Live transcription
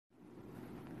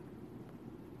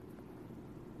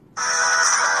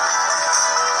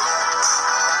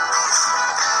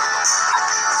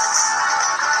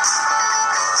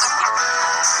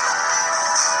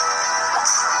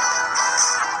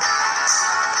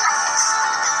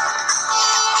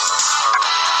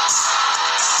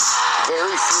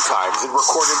times in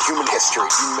recorded human history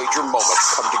do major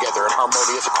moments come together in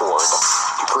harmonious accord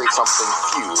to create something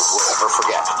few will ever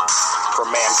forget.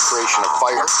 From man's creation of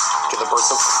fire, to the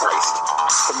birth of Christ,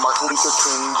 to Martin Luther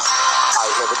King's I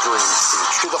Have a Dream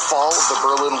speech, to the fall of the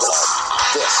Berlin Wall,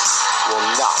 this will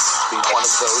not be one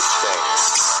of those things.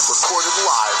 Recorded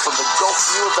live from the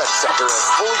Gulfview Event Center as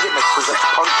Fully Gimmick presents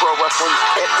Punk Pro Wrestling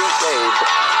Can't Be Saved.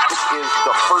 This is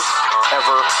the first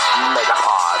ever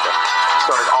Megapod,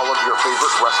 starring all of your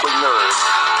favorite wrestling nerds,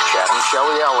 Chad and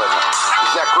Shelly Allen,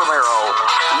 Zach Romero,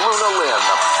 Luna Lynn,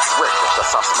 Rick the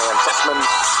Sussman,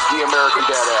 the American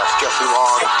Dadass Jesse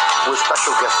Long, with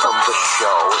special guests from the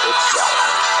show itself.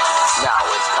 Now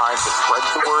it's time to spread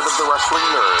the word of the wrestling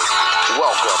nerds.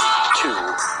 Welcome to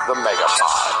the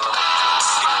Megapod.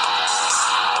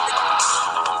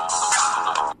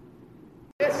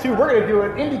 We're going to do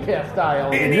it IndyCast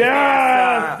style.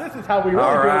 Yes! This is how we really do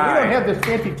it. We don't have this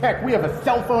fancy tech. We have a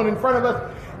cell phone in front of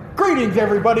us. Greetings,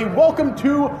 everybody. Welcome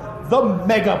to the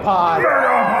Megapod.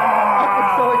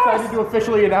 I'm so excited to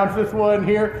officially announce this one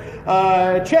here.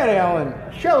 Chad Allen,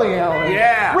 Shelly Allen,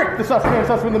 Rick the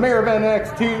Sussman, the mayor of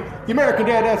NXT, the American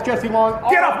Dadass Jesse Long.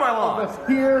 Get off my lawn! Us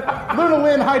here. Luna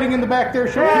Lynn hiding in the back there.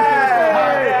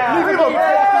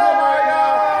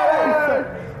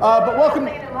 But welcome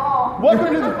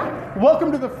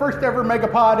to the first ever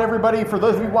Megapod, everybody. For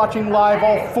those of you watching live,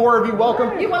 all four of you,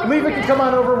 welcome. Leave it to come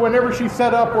on over whenever she's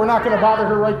set up. We're not going to bother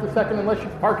her right this second unless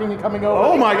she's parking and coming over.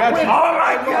 Oh my God!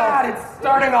 It's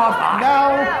starting off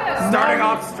hot. Starting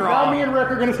off strong. Now me and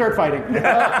Rick are going to start fighting.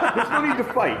 There's no need to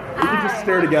fight. We can just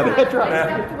stare together. That's right.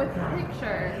 Except with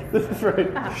pictures. This is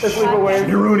right. Let's leave away.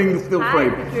 You're ruining the still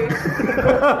frame.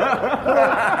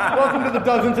 Welcome to the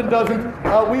dozens and dozens.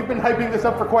 We've been hyping this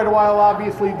up for quite a while,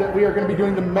 obviously, that we are going to be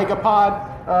doing the Megapod.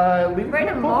 We're in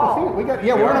a mall. We're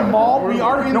in a mall. We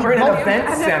are in we're in the an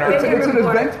event center. It's an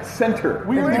event center.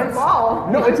 We're in a mall.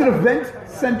 No, it's an event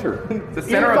center. The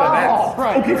center of events.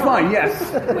 Right. Okay, fine,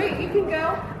 yes. Wait, you can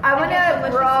go? I want to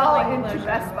brawl into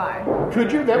Best Buy.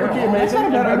 Could you? That would be amazing.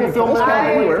 I We'll film this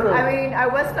I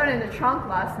was thrown in the trunk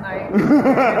last night.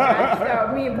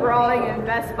 So me brawling in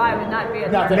Best Buy would not be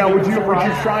a Now, would you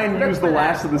try and use the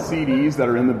last of the CDs that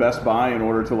are in the Best Buy in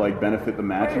order to benefit the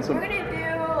match and We're something? going to do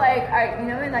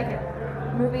in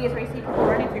movies where you see people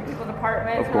running through people's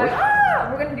apartments. Of course.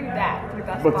 We're going to do that through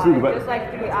Best Buy. Just like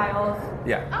through the aisles.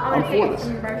 Yeah. I'm going to for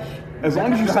take merch. As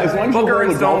long as you Booker hold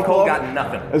and a Stone golf Cold club, got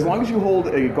nothing. As long as you hold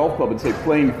a golf club and say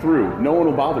playing through, no one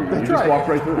will bother you. That's You just right. walk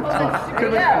right through.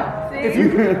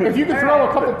 If you could throw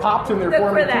a couple pops in there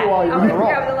for me too while you're I'm in the going to roll.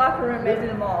 grab the locker room in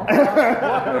the mall.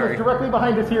 Locker room is directly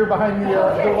behind us here, behind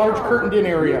the large curtained-in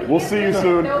area. We'll see you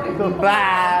soon.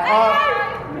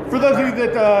 For those of you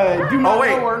that do not Oh wait,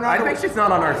 know or not, I think she's not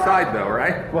on our side though,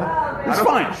 right? It's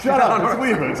fine. Shut up. Let's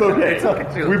leave it. It's okay. It's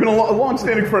okay. We've been a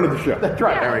long-standing friend of the show. that's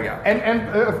right. There we go. And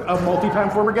a multi-time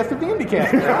former guest of the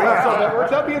IndyCast. So that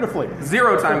works out beautifully.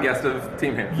 0-time guest of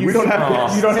Team Ham. We don't have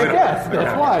guests. You don't have guests.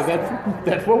 That's why.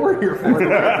 That's what we're here for. We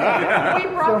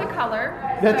brought the color.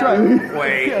 That's right.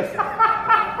 Wait. Yes.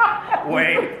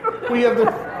 Wait. We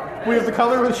have the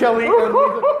color with Shelly and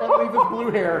Leva's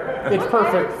blue hair. It's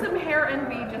perfect. Some hair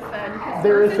envy just then.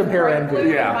 There is some hair envy.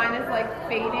 Yeah. Mine is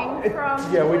fading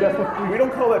from. Yeah, we definitely. We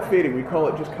don't call that fading. We call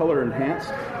it just color enhanced.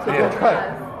 That's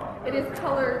right. It is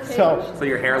color change. So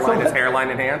your hairline is hairline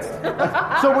enhanced?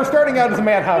 So we're starting out as a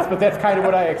madhouse, but that's kind of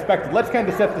what I expected. Let's kind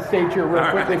of set the stage here real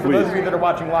quickly for those of you that are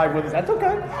watching live with us. That's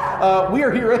okay. We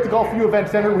are here at the Gulfview Event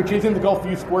Center, which is in the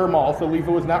Gulfview Square Mall. So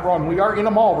Leva was not wrong. We are in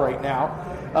a mall right now.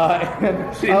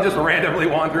 She didn't just randomly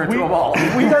wander into a mall.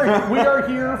 We are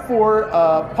here for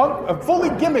Punk. Fully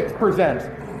Gimmick presents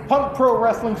Punk Pro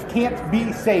Wrestling's Can't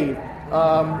Be Saved.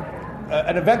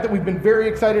 An event that we've been very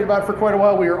excited about for quite a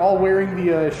while. We are all wearing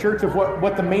the shirts of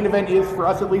what the main event is for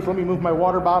us, at least. Let me move my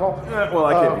water bottle. Well,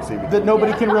 I can't be seen. That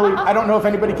nobody can really. I don't know if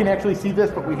anybody can actually see this,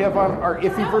 but we have on our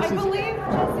Effie versus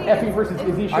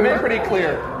Izzy shirt. I'm in pretty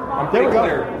clear. I'm There pretty we go.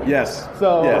 clear. Yes.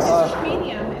 So yes.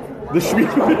 Medium is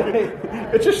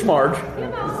The It's just smart.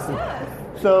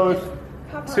 So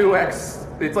 2X.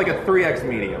 It's like a 3X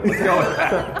medium. Let's go with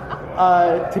that.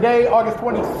 today, August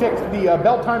 26th, the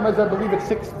bell time is, I believe, at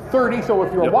 6:30. So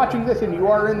if you're watching this and you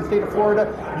are in the state of Florida,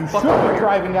 you should be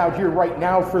driving out here right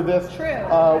now for this. True.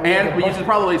 And you should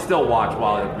probably still watch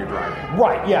while you're driving.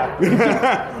 Right, yeah.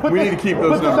 We need to keep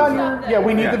those Put this on numbers. your,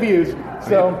 we need the views.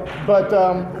 So, but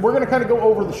we're going to kind of go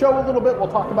over the show a little bit. We'll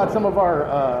talk about some of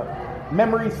our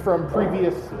memories from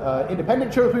previous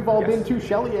independent shows we've all been to.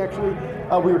 Shelley, actually,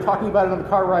 we were talking about it on the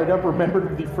car ride up,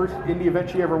 remembered the first indie event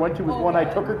she ever went to was one I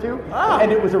took her to.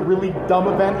 And it was a really dumb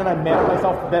event, and I'm mad at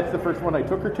myself that's the first one I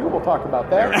took her to. We'll talk about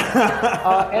that.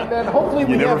 And then hopefully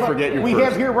we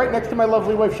have here right next to my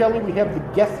lovely wife Shelley, we have the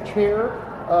guest chair.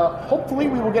 Hopefully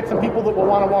we will get some people that will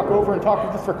want to walk over and talk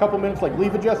with us for a couple minutes like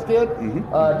Leva just did.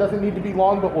 It doesn't need to be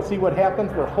long, but we'll see what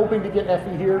happens. We're hoping to get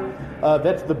Effie here.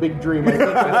 That's the big dream. I think.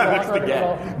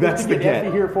 That's the get.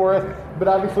 Effie here for us. But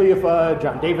obviously if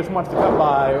John Davis wants to come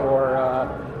by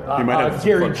or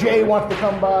Jerry J wants to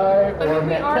come by or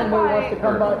Matt Kenmore wants to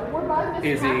come by.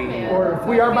 Izzy. Or if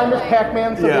we are by Miss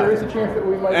Pac-Man, so there is a chance that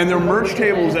we might. And there are merch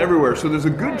tables everywhere, so there's a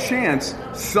good chance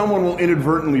someone will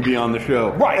inadvertently be on the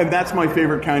show. Right. And that's my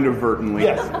favorite kind of vertently.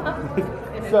 Yes.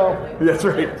 So that's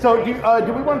right. So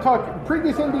do we want to talk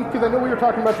previous indies? Because I know we were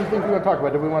talking about some things we want to talk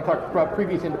about. Do we want to talk about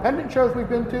previous independent shows we've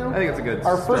been to? I think it's a good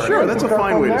start. Sure, that's a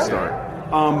fine way to there. start.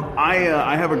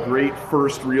 I have a great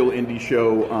first real indie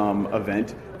show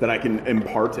event that I can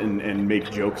impart and make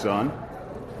jokes on.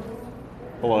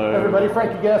 Hello. Everybody,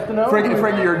 Frankie Gastineau.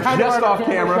 Frankie, you're just off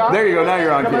camera. Shot. There you go, now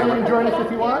you're on Come camera. on and join us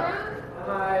if you want.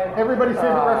 Hi. Everybody's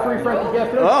favorite referee, Frankie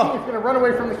Gastineau. He's going to run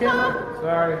away from the camera.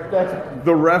 Sorry. That's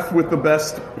the ref with the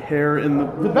best hair in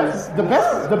the best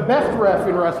ref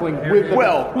in wrestling. Who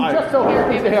just so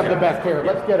happens to have the best hair.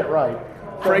 Let's get it right.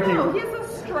 So, Frankie. He has a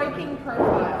striking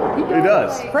profile. He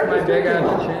does. Frankie's big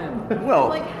ass chin. Well,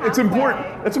 Like it's important.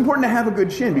 It's important to have a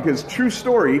good chin because, true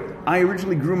story, I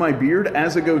originally grew my beard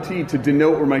as a goatee to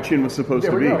denote where my chin was supposed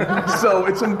to be. So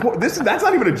it's important. That's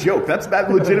not even a joke.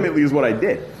 That legitimately is what I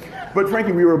did. But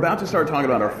Frankie, we were about to start talking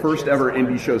about our first ever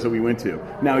indie shows that we went to.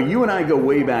 Now, you and I go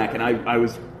way back, and I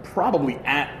was probably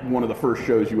at one of the first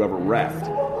shows you ever reffed.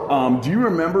 Do you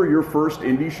remember your first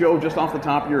indie show just off the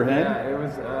top of your head? Yeah, it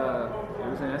was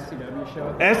an SCW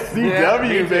show.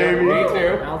 SCW, baby. Me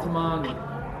too.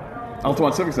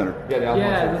 Altamont Civic Center.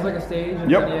 Yeah, it was like a stage.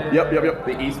 Yep.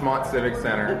 The Eastmont Civic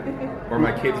Center, where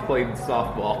my kids played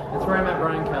softball. That's where I met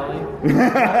Brian Kelly.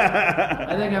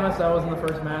 I think MSL was in the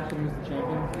first match and he was the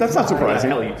champion. That's not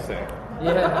surprising. What the hell you say?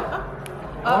 Yeah.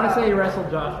 I want to say he wrestled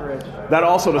Josh Ridge. That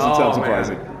also doesn't sound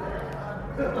surprising.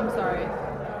 I'm sorry.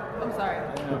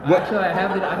 Actually, I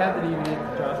have the DVD.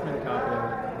 Josh made a copy of it.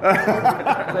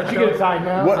 Did you get it signed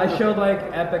now? I showed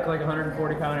Epic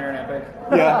 140-pound Aaron Epic.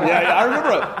 Yeah. I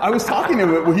remember. I was talking to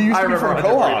him. He used to be from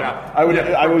Quahog. I was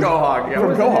Quahog. Who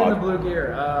was from in the Quahog. blue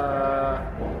gear?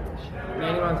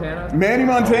 Manny Montana. Manny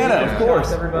Montana, of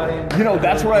course. Everybody.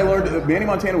 That's where I learned that Manny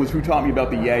Montana was who taught me about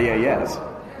the yes.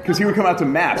 Because he would come out to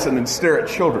Maps and then stare at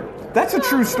children. That's a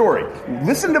true story.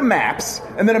 Listen to Maps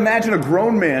and then imagine a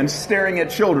grown man staring at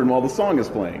children while the song is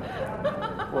playing.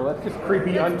 Well, that's just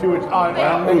creepy unto its own.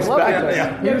 He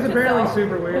was apparently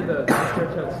super weird. The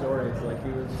Church had stories.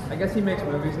 I guess he makes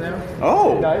movies now.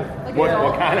 Oh. Nice.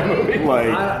 What kind of movie?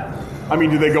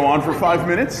 Do they go on for 5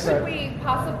 minutes? Should we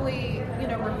possibly,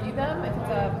 review them if it's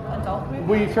an adult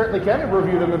movie? We certainly can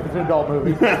review them if it's an adult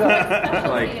movie.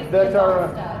 That's our.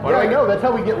 That's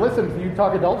how we get listens. You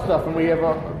talk adult stuff, and we have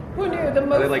Who knew the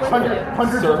most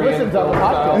hundreds of listens on the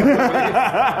podcast.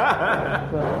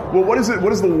 Well, what is it?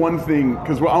 What is the one thing?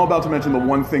 Because I'm about to mention the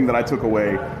one thing that I took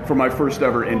away from my first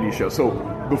ever indie show. So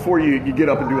before you get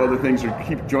up and do other things or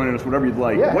keep joining us, whatever you'd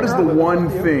like, what is the one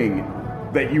thing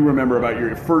that you remember about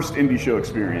your first indie show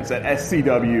experience at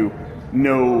SCW?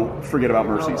 No, forget about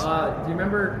Mercies. Do you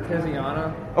remember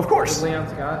Tiziana? Of course. With Leon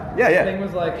Scott? Yeah. The thing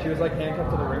was she was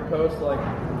handcuffed to the ring post.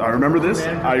 I remember this.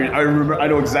 I remember. I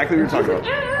know exactly what you're talking about.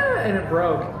 And it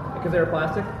broke because they were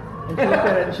plastic. And she looked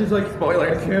at it and she's like,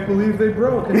 spoilers. I can't believe they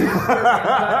broke. And just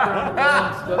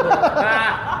stood there.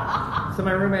 So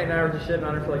my roommate and I were just shitting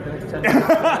on her for the next 10 minutes.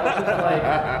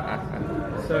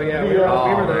 We were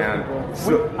those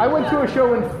people. I went to a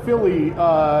show in Philly.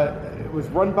 It was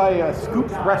run by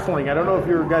Scoops Wrestling. I don't know if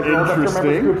you guys remember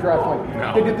Scoops Wrestling.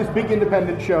 No. They did this big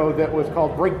independent show that was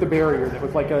called Break the Barrier. That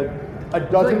was a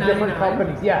dozen different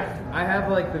companies. Yes. I have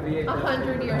the VHS.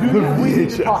 100 years We need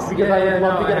to talk because I would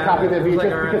love to get a copy of that It was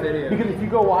VHS because if you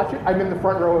go watch it, I'm in the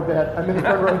front row of that.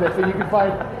 So you can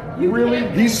find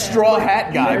He's straw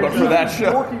hat guy, but for that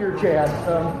show. Forkier Chad.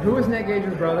 Who was Nick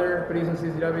Gage's brother? But he's in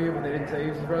CZW, but they didn't say he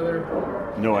was his brother.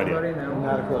 No idea. No.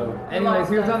 Not a clue. Anyways,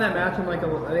 he was on that match and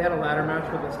they had a ladder match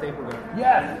with a staple gun.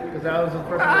 Yes. Because that was the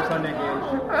first time I saw Nick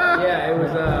Gage. Yeah, it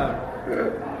was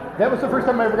That was the first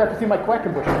time I ever got to see Mike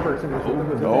Quackenbush in person. Was in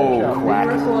that show. Did he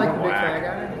wrestle the big fat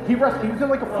guy? He was in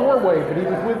a 4-way, but he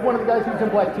was with one of the guys who was in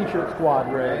Black T-Shirt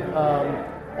Squad, right?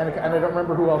 And I don't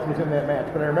remember who else was in that match,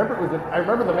 but I remember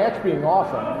the match being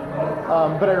awesome.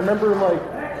 But I remember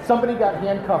somebody got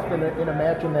handcuffed in a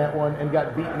match in that one and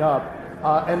got beaten up.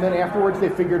 And then afterwards, they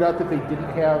figured out that they didn't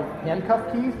have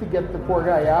handcuff keys to get the poor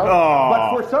guy out. Oh.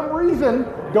 But for some reason,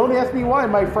 don't ask me why,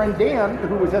 my friend Dan,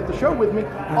 who was at the show with me,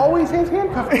 always has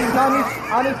handcuff keys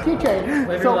on his keychain.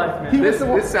 Live your life, man. he was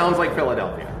This sounds like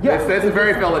Philadelphia. Yeah, this is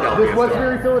very Philadelphia. This was stuff.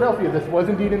 very Philadelphia. This was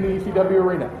indeed in the ECW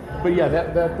arena. But yeah,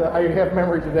 I have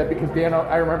memories of that because Dan.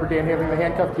 I remember Dan having the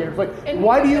handcuff key. It was like, And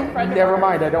why do he's you? a friend of Never ours,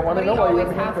 mind. I don't want to know but why you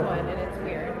he have a always has handcuff. one, and it's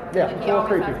weird. Yeah, Like, it's he a little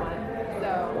always creepy. has one.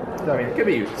 So So, It could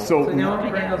be useful. So, So now when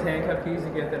you bring those handcuff keys you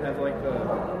get that have like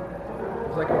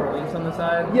there's like a release on the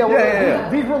side. yeah, well, Yeah.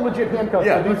 These were legit handcuffs.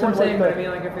 Yeah. So these That's what I'm were saying, like but I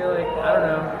mean, like, I feel like, I don't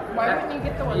know. why wouldn't you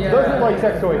get the one? Yeah. those are like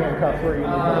sex toy handcuffs where you.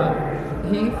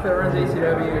 Heath, that runs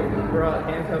ACW, brought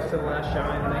handcuffs to the last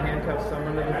shine, and they handcuffed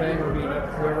someone to the thing, or beat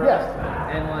whoever Yes.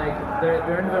 else. And like,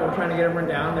 they're into it, we're trying to get everyone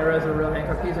down. There is a real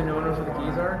handcuff keys, and no one knows what the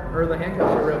keys are. Or the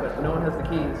handcuffs are real, but no one has the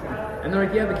keys. And they're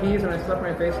like, yeah, the keys, and I slapped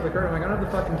my face with the curtain. I'm like, I don't have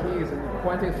the fucking keys. And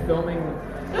Puente's filming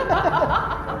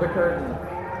the curtain.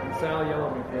 And Sal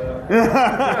yelled at me for that.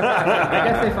 I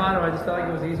guess they found him. I just felt like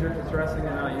it was easier to wrestling to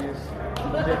not use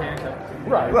legit handcuffs.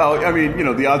 Right. well, I mean,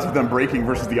 the odds of them breaking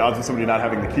versus the odds of somebody not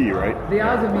having the key, right? The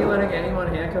odds of me letting anyone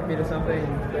handcuff me to something,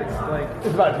 it's like,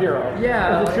 It's about zero.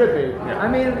 yeah. As it should be. I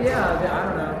mean, yeah, I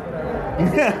don't know. Whatever.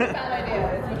 It's a bad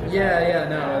idea. Yeah,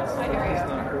 no, it's I hear just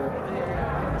you. not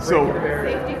cool. So, Breaking the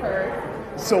barrier. Safety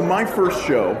first. so my first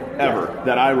show ever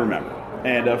that I remember,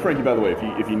 and Frankie, by the way,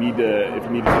 if you need to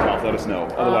take off, let us know.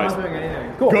 I'm Otherwise, not doing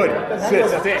anything. Cool. good.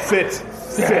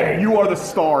 Sit. You are the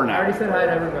star I now. already said hi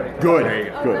to everybody. Good, There you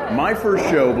go. good. My first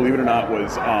show, believe it or not,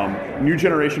 was New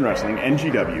Generation Wrestling,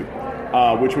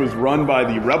 NGW, which was run by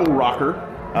the Rebel Rocker,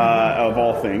 of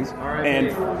all things. R.I.P.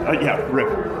 And, rip.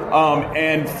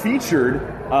 And featured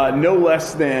no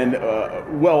less than,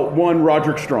 one,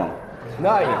 Roderick Strong.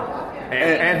 Nice.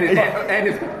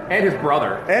 And his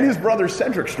brother. And his brother,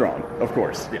 Cedric Strong, of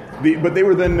course. Yeah. But they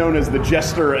were then known as the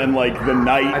Jester and, like, the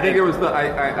Knight. I think it was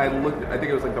I looked. I think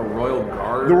it was like the Royal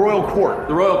Guard. The Royal Court.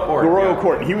 The Royal Court. The Royal yeah.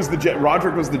 Court. And he was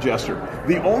Roderick was the Jester.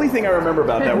 The only thing I remember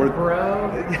about that were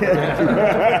Bro.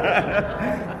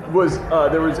 was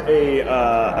there was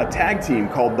a tag team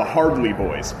called the Hardley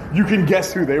Boys. You can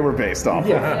guess who they were based off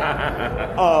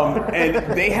of. And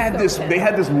they had this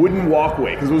wooden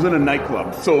walkway because it was in a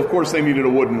nightclub. So of course they needed a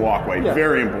wooden walkway. Yeah.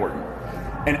 Very important.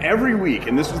 And every week,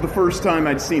 and this was the first time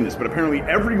I'd seen this, but apparently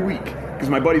every week, because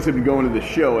my buddies had been going to this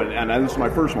show, and this was my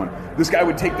first one, this guy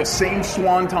would take the same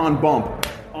swanton bump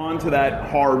onto that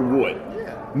hard wood.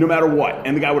 No matter what,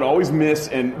 and the guy would always miss,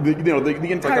 and the entire Like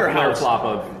a flare house. flop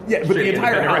of Yeah, but the shit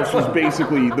entire independent house was wrestling.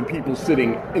 basically the people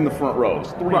sitting in the front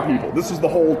rows. Three Right. people. This was the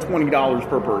whole $20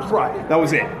 per person. Right. That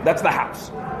was it. That's the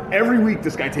house. Every week,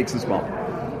 this guy takes this bump.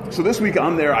 So this week,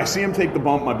 I'm there. I see him take the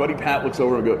bump. My buddy Pat looks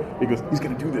over and he goes, he's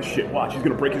going to do this shit. Watch. He's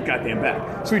going to break his goddamn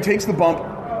back. So he takes the bump.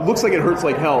 Looks like it hurts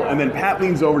like hell. And then Pat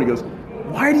leans over and he goes,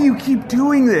 why do you keep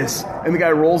doing this? And the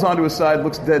guy rolls onto his side,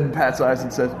 looks dead in Pat's eyes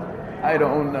and says, I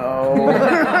don't know.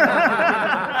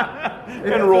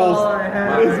 and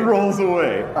rolls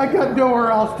away. I got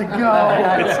nowhere else to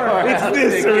go. It's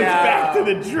this or it's back to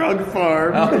the drug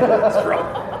farm.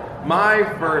 My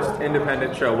first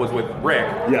independent show was with Rick.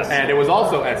 Yes. And it was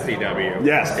also SCW.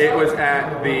 Yes. It was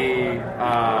at the.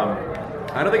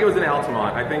 I don't think it was in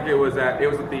Altamont. I think it was at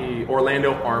the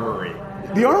Orlando Armory.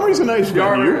 The Armory's a nice The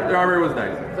venue. Armory was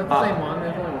nice. Is that the same one?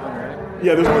 There's only one, right?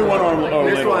 Yeah, there's only one Armory.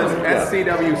 This was Yeah.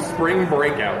 SCW Spring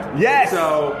Breakout. Yes.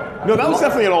 So No, that was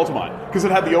definitely at Altamont because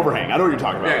it had the overhang. I know what you're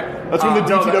talking about. Yeah. That's when the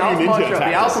No, DTW Altamont Ninja show,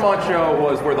 attacked the us. Altamont show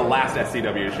was where the last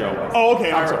SCW show was. Oh,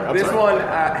 okay. I'm sorry. This one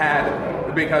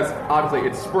had, because obviously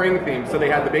it's spring themed, so they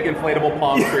had the big inflatable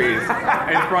palm trees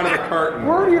in front of the curtain.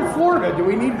 We're already in Florida. Do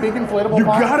we need big inflatable You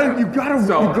boxes?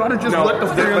 gotta just let the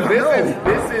fans know.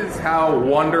 This is how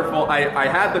wonderful. I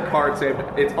had the card saved.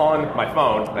 It's on my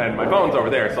phone, and my phone's over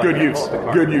there. So Good I can't use. pull up the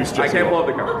card. Good use, I Jesse. can't pull up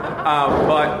the card.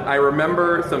 But I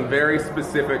remember some very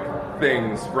specific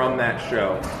things from that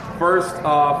show. First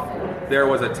off, there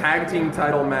was a tag team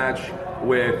title match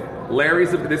with Larry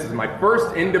Zab- This is my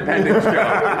first independent show,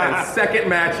 and second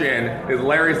match in is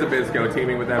Larry Zbyszko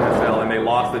teaming with MSL, and they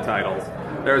lost the titles.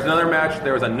 There was another match.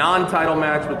 There was a non-title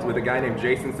match with a guy named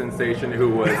Jason Sensation, who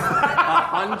was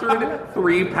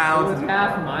 103 pounds.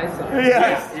 Half my size.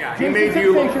 Yes. Yeah, he Jason made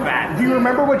you look Sensation- fat. Do you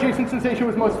remember what Jason Sensation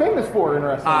was most famous for in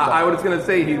wrestling? I was going to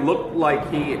say he looked like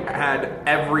he had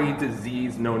every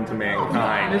disease known to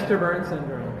mankind. Mr. Burns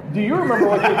syndrome. Do you remember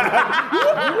what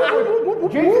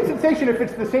Jason Sensation, if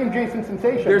it's the same Jason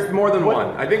Sensation? There's more than one.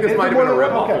 I think this Is might there have been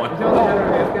a more than rip-off one? Is that the other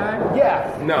bad guy?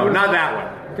 Yes. No, not that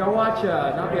one. Go watch,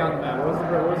 not Beyond the Mat. What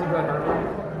was the Bret Hart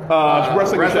one? Wrestling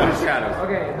with Wrestling Shadows. Shadows.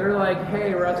 Okay, they're like,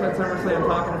 hey, we're outside SummerSlam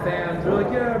talking to fans. They're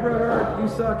like, yeah, Bret Hart, you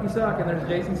suck. And there's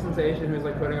Jason Sensation who's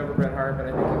like putting over Bret Hart, but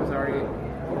I think he was already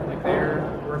like there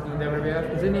working in WWF.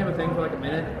 Because didn't he have a thing for like a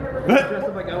minute? He was dressed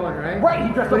up like Owen, right? Right,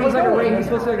 he dressed But up he's like like Owen. he's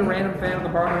supposed to be like a random fan of the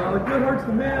park, and all like, Bret Hart's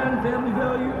the man, family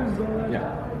values, all that.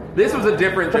 Yeah. This was a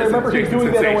different But I remember he was Jason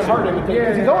doing that Owen Hart Sensation. imitation.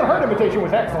 Because his Owen Hart imitation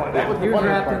was excellent. That was the He was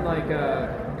funniest wrapped in part.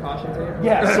 like caution tape.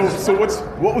 Yeah. So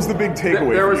what was the big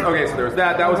takeaway? There was for you? okay, so there was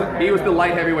that. He was the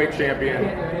light heavyweight champion.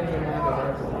 Can't do anything wrong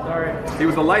with us. Sorry. He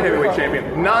was the light heavyweight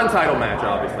champion, non-title match,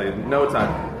 obviously, no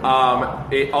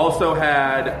time. It also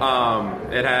had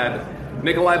it had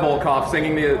Nikolai Volkov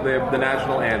singing the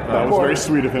national anthem. That was very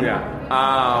sweet of him.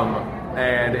 Yeah.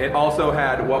 And it also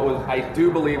had what was I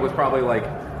do believe was probably like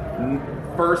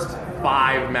first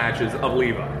 5 matches of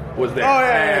Leva was there. Oh,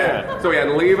 yeah. So we had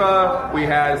Leva. We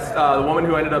had the woman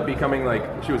who ended up becoming like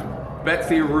she was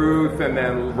Betsy Ruth, and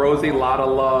then Rosie Lotta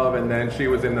Love, and then she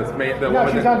was in this.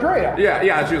 Now she's Andrea.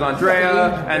 Yeah, she was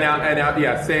Andrea, and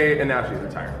now she's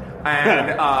retired. And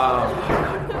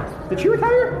Did she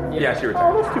retire? yeah, she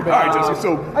retired. Oh, that's too All bad. right, Jesse.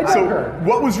 I So dug her.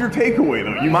 what was your takeaway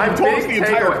though? You told us the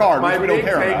entire card, which we don't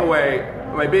care about.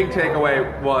 My big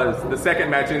takeaway was the second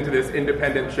match into this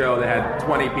independent show that had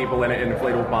 20 people in it in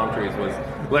inflatable palm trees was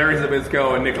Larry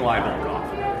Zbyszko and Nikolai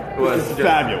Volkov. It was just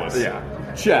Fabulous. Yeah.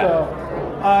 Chad.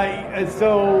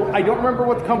 So I don't remember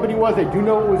what the company was. I do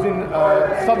know it was in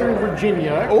Southern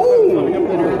Virginia. Oh,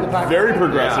 very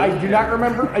progressive. I do not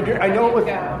remember. I know it was.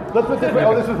 Let's put this way.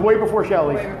 Oh, this was way before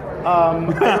Shelley. I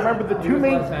remember the two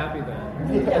main. I was less happy then.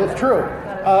 Yeah, that's true.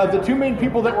 The two main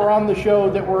people that were on the show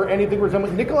that were anything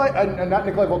resembling not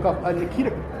Nikolai Volkov,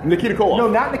 Nikita Koloff. No,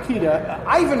 not Nikita.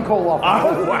 Ivan Koloff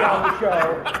was on the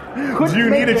show. Do you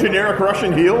need a generic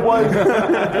Russian heel?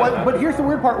 But here's the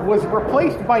weird part: was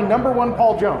replaced by #1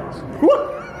 Paul Jones,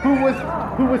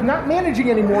 who was not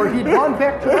managing anymore. He'd gone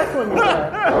back to wrestling with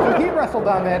that, so he wrestled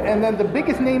on that. And then the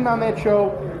biggest name on that show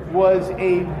was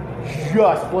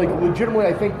legitimately,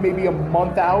 I think maybe a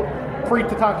month out.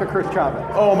 Pre-Tatanka Chris Chavez.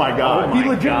 Oh my God! He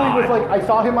legitimately was like, I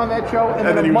saw him on that show, and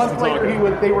then then a he was month later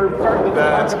Tatanka. they were starting the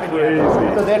That's Tatanka crazy.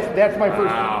 again. So that's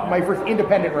my first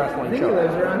independent I wrestling think he show.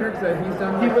 lives around here because he's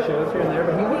done like shows here and there,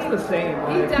 but he looks the same.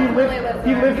 He Like, definitely lives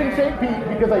He around lives in here. St. Pete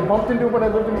because I bumped into him when I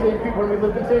lived in St. Pete when we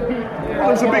lived in St. Pete.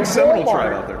 There's a big Seminole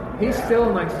tribe out there. he's still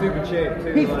in like stupid shape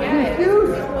too. He's- like, Yeah,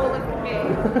 huge. he's full of me.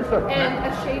 And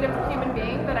a shade of human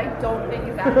being that I don't think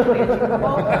is actually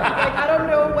achievable. Like, I don't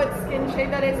know what skin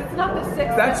shade that is. It's not the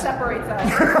 6 that separates us.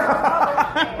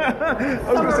 I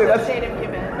was gonna say Some shade of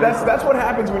human. that's what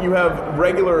happens when you have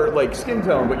regular like skin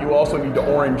tone, but you also need to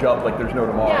orange up like there's no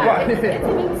tomorrow. Yeah, it's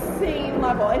an insane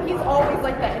level, and he's always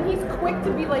like that, and he's quick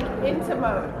to be like into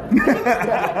mode.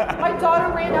 My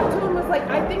daughter ran up to him and was like,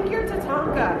 "I think you're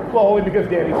Tatanka." Well, only because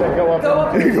Danny said go up. Go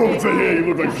up You go and say, yeah,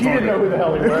 you look like She didn't know who the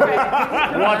hell he was.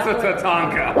 What's a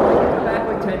Tatanka? back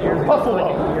like 10 years ago,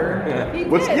 Buffalo. like a year. He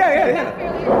What's- did. yeah. He got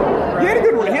fairly early. He had a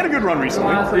good run. He had a good run recently.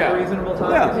 Last like Yeah. reasonable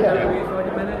time. Yeah. in Yeah. WWE for like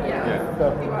a minute.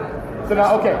 Yeah. So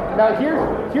now, okay, now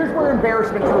here's where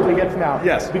embarrassment truly gets now.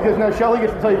 Yes. Because now Shelley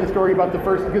gets to tell you the story about the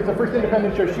first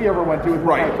independent show she ever went to was the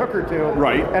one Right. I took her to.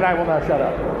 Right. And I will now shut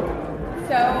up.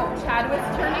 So Chad was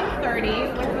turning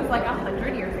 30, which was like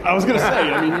 100 years ago. I was gonna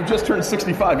say. I mean, you just turned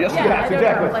 65 yesterday. Yeah. I Yes, don't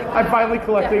exactly. know, like, I'm finally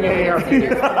collecting definitely AARP.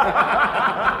 senior.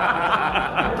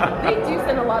 They do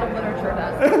send a lot of literature to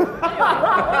us.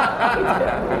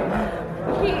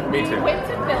 Me We too. went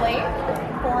to Philly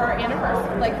for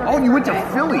anniversary. Like for Oh, his you went to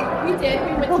birthday. Philly? We did.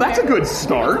 We went Well, to that's a Mary- good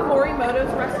start. We went to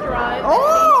Morimoto's restaurant.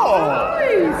 Oh!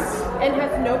 Nice. And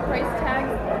has no price tag,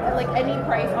 like any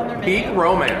price on their menu. Peak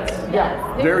romance. Yes.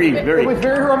 It Very, was- very- It was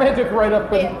very romantic right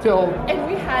up until. And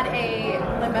we had a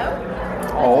limo.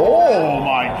 Oh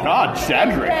my God,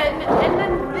 Shadrick. And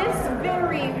then this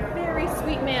very, very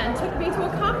sweet man took me to a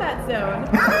combat zone.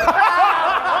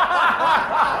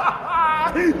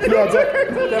 Yeah,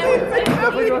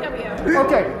 definitely.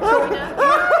 Okay, so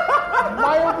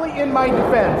mildly in my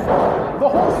defense, the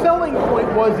whole selling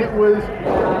point was it was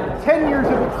 10 years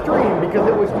of extreme because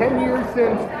it was 10 years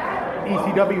since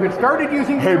ECW had started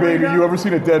using. Hey, baby, you ever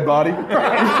seen a dead body?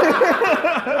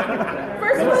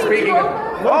 First one he Speaking drove of- us.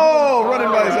 Oh, running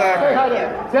by Say Zach. hi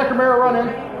to Zach Romero running.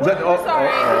 Is that, Sorry,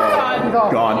 He's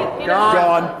off. Gone. He Gone.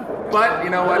 Gone. But you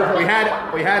know what? We had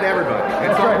everybody.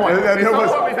 At some right. point, And at it some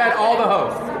was- point we've had all the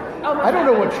hosts. Oh my I don't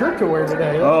know God. what shirt to wear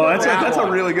today. Oh, that's That a one.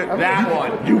 really good. That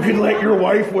one. You can let your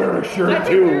wife wear a I shirt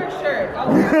can wear too. a shirt.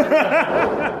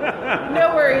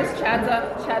 No worries, Chad's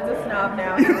a snob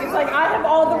now. He's like, I have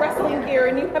all the wrestling gear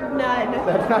and you have none.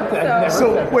 That's not that.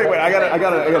 So wait, I gotta.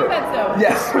 Combat zone.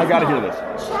 Yes, I gotta hear this.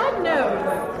 Chad knows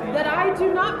that I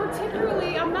do not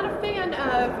particularly, I'm not a fan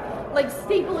of like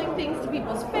stapling things to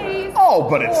people's face. Oh,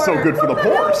 but it's so good for the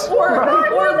pores. Or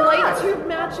light tube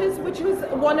matches, which was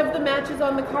one of the matches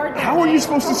on the card. How are you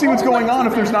supposed to see what's going on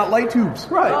if there's not light tubes?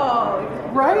 Right. Oh,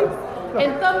 Right?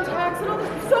 and thumbbacks and all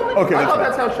this. So much. Okay, stuff.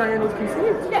 that's That's how Cheyenne was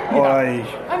conceived. Yeah. I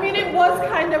I mean, it was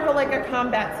kind of like a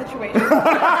combat situation.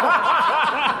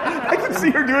 can see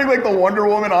her doing like the Wonder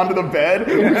Woman onto the bed.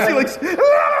 She like.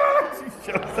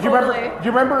 Do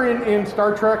you remember in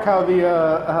Star Trek how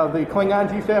the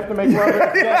Klingons used to have to make love?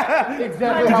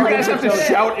 Exactly Did how you guys they have to did it.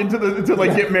 shout into to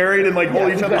like get married and like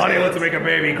hold each other's Honey, hands? let's make a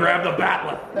baby. Grab the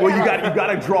batlet. Well, you got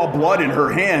to draw blood in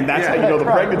her hand. That's how you know the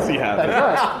Right. pregnancy happened.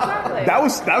 Exactly. That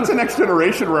was a Next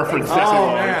Generation reference. Jesse. Oh,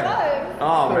 It man. was.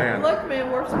 Oh, man. Look,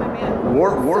 man, Worf's my man.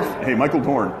 Worf. Hey, Michael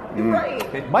Dorn.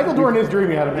 Right. Michael Dorn is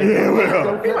dreaming out of it. Yeah,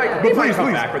 well. He might But come please,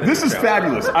 back for the this new is show.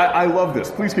 fabulous. I love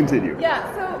this. Please continue. Yeah,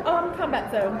 so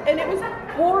Combat Zone, and it was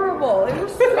horrible. It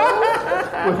was so It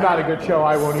was not a good show.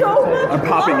 I won't so even say. much I'm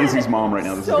popping blood. Izzy's mom right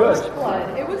now. This is so good. much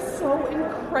blood. It was so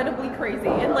incredibly crazy,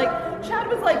 and like Chad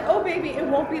was like, "Oh baby, it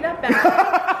won't be that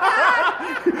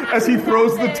bad." As he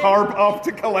throws the tarp up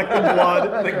to collect the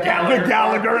blood, the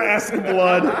Gallagher-esque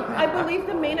blood. I believe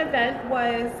the main event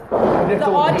was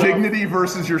Initial the audience. Dignity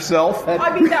versus yourself.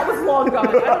 I mean, that was long gone.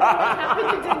 I don't know what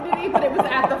happened to Dignity, but it was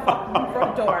at the fucking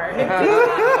front door. It didn't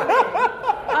happen.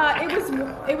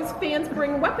 It was fans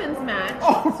bring weapons match.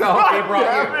 Oh, So he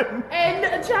brought you.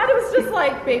 And Chad was just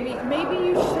like, baby, maybe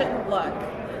you shouldn't look.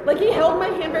 Like, he held my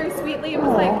hand very sweetly and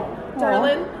was like,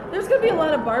 darling, there's going to be a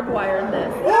lot of barbed wire in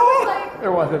this. And I was like,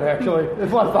 There wasn't actually.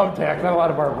 There's a lot of thumbtacks, not a lot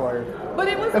of barbed wire. but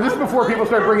it was. And this is before people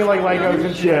started bringing like Legos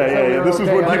and shit. Yeah. This is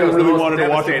when Like, it people was the really most wanted to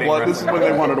watch a devastating blood. This is when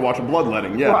they wanted to watch a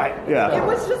bloodletting. Yeah. Right. Yeah. It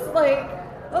was just like,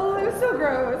 oh, it was so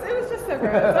gross. It was just so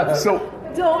gross. I'm just So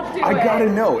like, don't do it. I gotta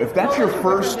know if that's Don't your let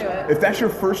first your boyfriend do it. if that's your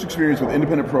first experience with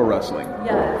independent pro wrestling.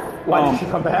 Yes. Why did she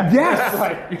come back? Yes!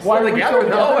 Right. Why are we together, still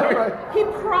though? together? Right. He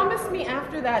promised me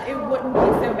after that it wouldn't be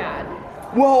so bad.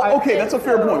 Well, okay, that's a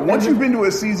fair so- point. Once you've been to a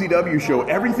CZW show,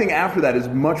 everything after that is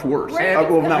much worse. Right.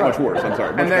 Well, not much worse. I'm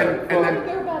sorry. Much better.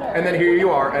 And then here you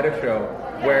are at a show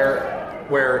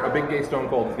where a big gay Stone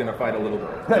Cold is going to fight a little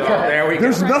boy. So there we go.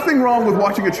 There's nothing wrong with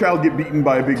watching a child get beaten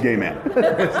by a big gay man.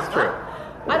 This is true.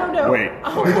 I don't know. Wait.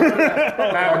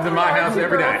 That happens in my house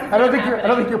every day. I don't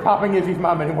think you're popping Izzy's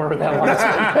mom anymore with that one.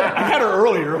 I had her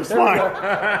earlier. It was fine.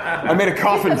 I made a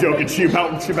coffin joke and she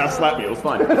about slapped me. It was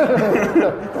fine.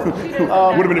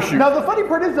 Would have been a shoot. Now the funny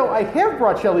part is though, I have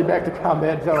brought Shelly back to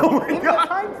Combat Zone in that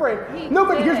time frame. No,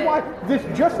 but here's why. This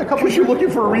just a couple. Because you're looking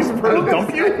for a reason for her to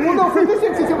dump you? Well, no, for this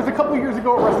instance, it was a couple years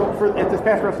ago at this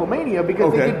past WrestleMania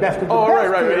because they did best of the Oh,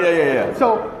 best. right. here. Yeah.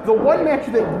 So the one match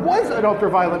that was an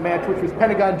ultra-violent match, which was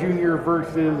Pentagon Jr.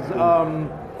 versus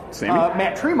Sammy?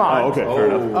 Matt Tremont. Oh, okay, fair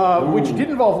enough. Which did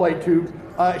involve light tubes.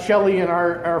 Shelly and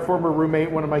our former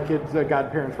roommate, one of my kids'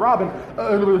 godparents, Robin,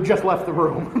 just left the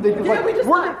room. They just Yeah, we just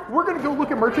left. we're going to go look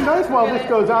at merchandise while this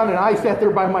goes on, and I sat there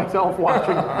by myself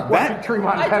watching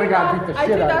Tremont and Pentagon beat the I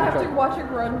do shit not out of have each to other. watch a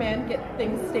grown man get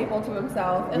things stapled to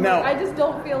himself, and Now- like, I just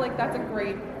don't feel like that's a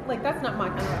great, like that's not my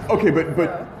kind of wrestling. Okay,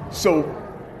 but so,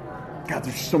 God,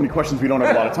 there's so many questions. We don't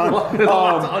have a lot of time. There's a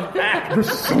lot to unpack.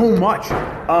 There's so much.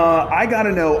 I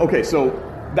gotta know. Okay, so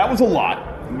that was a lot.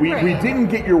 We Right. didn't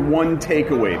get your one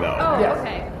takeaway though. Oh, Yes.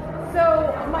 okay.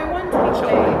 So my one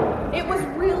takeaway, it was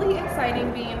really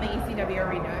exciting being in the ECW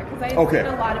arena because I had Okay.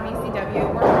 seen a lot of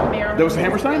ECW. We're from Maryland. That was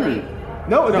Hammerstein? Really-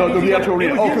 No, The actual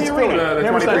arena. Oh, because The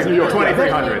Hammerstein's New York.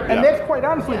 2300. And that's quite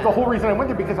honestly the whole reason I went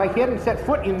there, because I hadn't set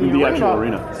foot in The actual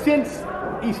arena. since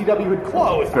ECW had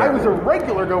closed. Fair. I was a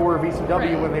regular goer of ECW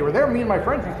Right. when they were there. Me and my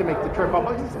friends used to make the trip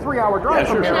up. It's a 3-hour drive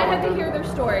Yeah, from sure. And I Maryland. had to hear their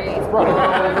stories. Right,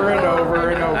 over and over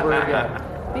and over again.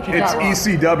 Because It's not wrong.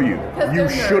 ECW. Because You they're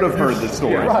should have nerds. heard this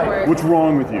story. Right. What's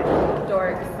wrong with you?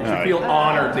 dorks. You should feel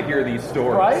honored to hear these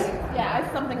stories. Right? Yeah,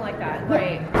 it's something like that.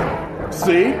 Right.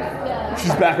 See? Yeah.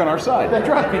 She's back on our side. That's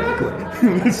right.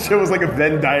 This show was like a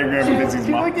Venn diagram of Izzy's She's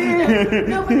mom. like, yeah.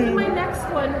 No, but then my next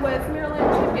one was Maryland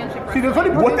Championship. See, the funny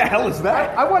part What is- the hell is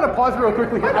that? I want to pause real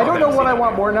quickly. I don't know what I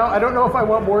want more now. I don't know if I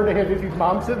want more to have Izzy's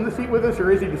mom sit in the seat with us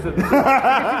or Izzy to sit in the seat.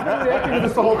 She's been reacting to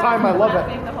this the whole time. I love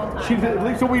Laughing the whole it. time. She's at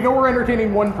least, so we know we're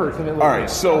entertaining one person at least. All right,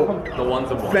 so The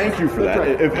ones of one. thank you for that.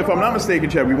 That's right. If I'm not mistaken,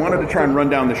 Chad, we wanted to try and run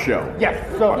down the show. Yes.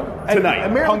 So Tonight,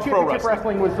 and Maryland Punk Pro Championship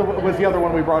Wrestling was the other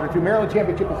one we brought her to. Maryland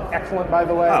Championship is excellent, by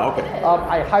the way. Oh, okay.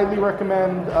 I highly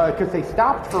recommend because they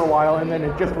stopped for a while and then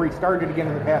it just restarted again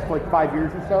in the past like 5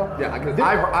 years or so. Yeah, because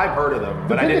I've heard of them,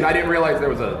 but I didn't realize there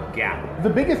was a gap. The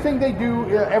biggest thing they do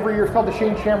every year is called the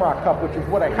Shane Shamrock Cup, which is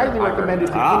what I highly I've recommend.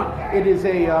 heard. It is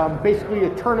a basically a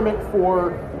tournament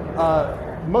for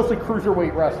mostly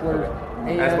cruiserweight wrestlers.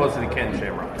 And As opposed to the Ken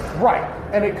Shamrock. right,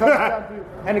 and it comes down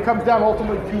to and it comes down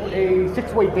ultimately to a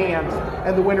 6-way dance,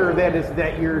 and the winner of that is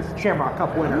that year's Shamrock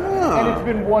Cup winner. And it's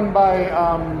been won by,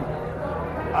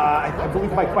 I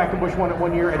believe Mike Quackenbush won it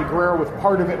one year. Eddie Guerrero was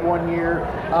part of it one year.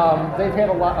 They've had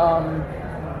a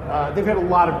lot. They've had a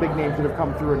lot of big names that have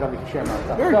come through and done the Shamrock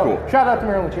Cup. Very cool. Shout out to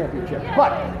Maryland Championship.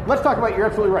 But let's talk about. You're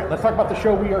absolutely right. Let's talk about the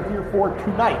show we are here for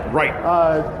tonight. Right.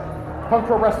 Punk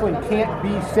Pro Wrestling Can't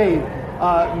Be Saved.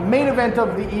 Main event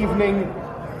of the evening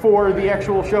for the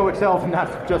actual show itself,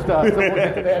 not just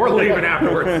We're leaving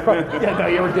afterwards. Yeah, no,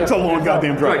 you were It's a long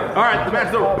goddamn drive. Like, all right, the match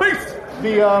is over. Peace.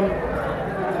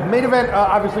 The main event,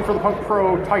 obviously for the Punk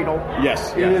Pro title,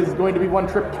 Yes. is going to be one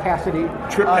Trip Cassidy.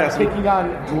 Trip Cassidy. Taking on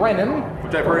Drennan.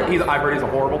 Which I've heard he's a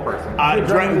horrible person.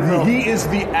 He is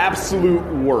the absolute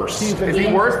worst. Is he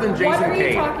worse than Jason What are you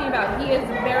Cade? talking about? He is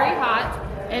very hot,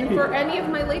 and for any of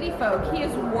my lady folk, he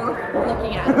is worth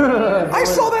looking at. I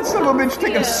saw that son of a bitch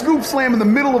take a scoop slam in the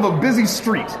middle of a busy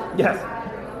street. Yes.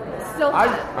 Still hot.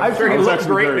 I've sure seen he it. looks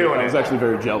great doing I was it. actually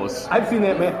very jealous. I've seen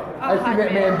that man. I've seen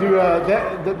that man do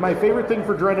that. My favorite thing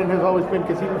for Drennan has always been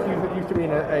because he used to be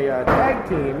in a tag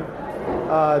team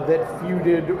that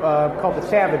feuded called the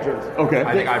Savages. Okay.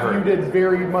 I think I've heard. Feuded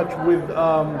very much with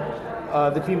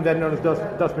the team then known as Dos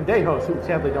Pendejos, who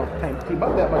sadly don't team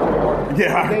up that much anymore.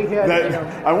 Yeah, They had,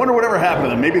 I wonder whatever happened to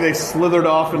them. Maybe they slithered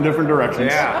off in different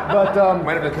directions. Yeah. but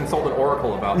Might have to consult an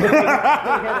oracle about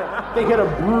that. they had a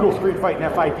brutal street fight in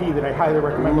FIP that I highly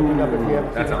recommend looking up if you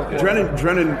haven't That seen sounds it. good.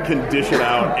 Drennan can dish it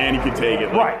out and he can take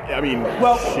it. Like, Right. I mean,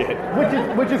 Well, shit.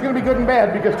 which is going to be good and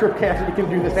bad because Trip Cassidy can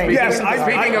do the same. Yes, thing.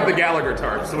 Speaking of the Gallagher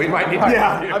tarp, so we might need to.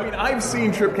 Yeah, I mean, I've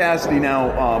seen Trip Cassidy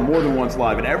now more than once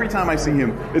live, and every time I see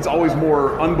him, it's always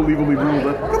more unbelievably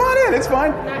brutal. Come on in, it's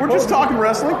fine. We're just talking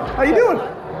wrestling. How you doing?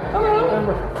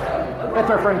 That's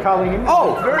our friend Colleen.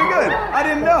 Oh, very good. I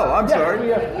didn't know. I'm Yes, sorry.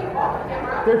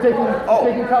 they're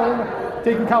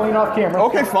taking Colleen off camera.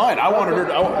 Okay, fine. I wanted her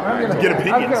to get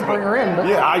opinions. I'm going to bring her in. But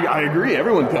Yeah, I agree.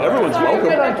 Everyone's Sorry, welcome.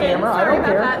 Get on camera. I Sorry don't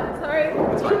about care. that. Sorry.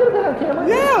 She could have been on camera.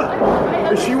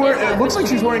 Yeah. Is she wearing? It looks like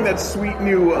she's wearing that sweet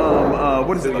new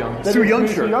what is it? Sue Young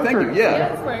shirt. Thank you. Yeah.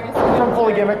 Yes, wearing a From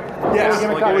Fully Gimmick. Yes,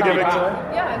 Fully Fully Gimmick. Gimmick.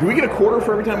 Yeah. Do we get a quarter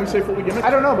for every time we say fully gimmick? I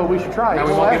don't know, but we should try. Now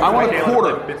we We'll won't ask- get I want a Taylor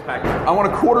quarter. Fitz Pac-Man. I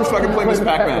want a quarter so I can play Miss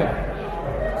Pac-Man.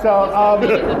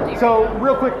 So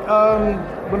real quick,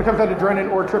 when it comes down to Drennan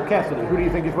or Trip Cassidy, who do you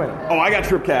think is winning? Oh, I got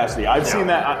Trip Cassidy. I've seen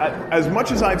that. As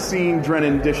much as I've seen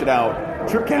Drennan dish it out,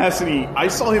 Trip Cassidy, I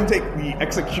saw him take the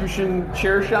execution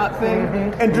chair shot thing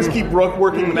and just keep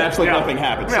working the match like Yeah. nothing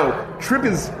happened. Yeah. So Trip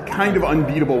is kind of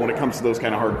unbeatable when it comes to those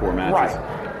kind of hardcore matches.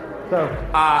 Right. So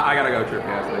I gotta go Trip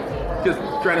Cassidy. Just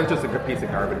Drennan's just a good piece of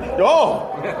garbage.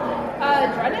 Oh!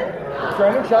 Drennan?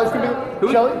 Drennan,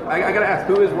 Shelly? I gotta ask,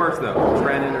 who is worse though,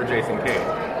 Drennan or Jason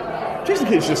Cade? Jason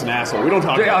Cade's just an asshole. We don't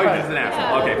talk Oh, about he's that. just an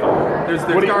asshole. Okay, fine. There's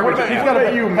What do you- garbage. what in about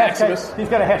that. you, Maximus? He's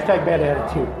got a hashtag bad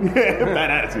attitude.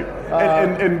 Bad attitude.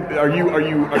 And are you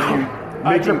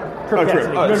making Trip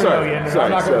Cassidy. No, sorry, I'm sorry,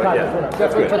 not going to tie yeah. this one up. That's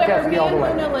That's good. Trip Whatever, Cassidy me all the and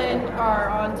way. Luna Lynn are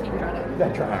on Team Drennan.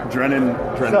 That's right. Drennan.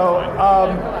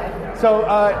 So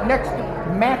next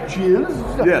matches.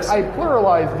 Yes. I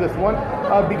pluralized this one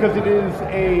because it is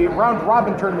a round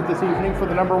robin tournament this evening for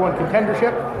the number one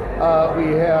contendership.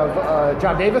 We have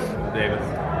John Davis.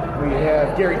 We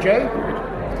have Gary J.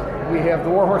 We have the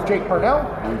Warhorse Jake Parnell,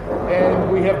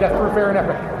 and we have Death Proof Aaron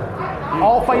Epic.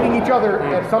 All fighting each other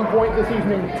at some point this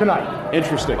evening tonight.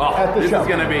 Interesting. Oh, At the this show. is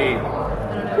gonna be.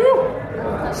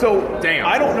 So Damn.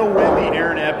 I don't know when the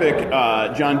Aaron Epic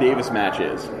John Davis match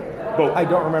is, but I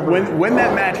don't remember. when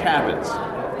that match happens.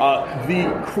 The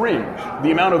cringe,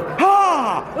 the amount of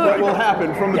that will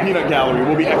happen from the peanut gallery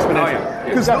will be exponential. Oh, yeah.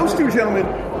 Because those two gentlemen,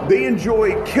 they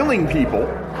enjoy killing people,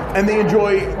 and they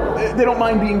don't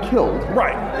mind being killed.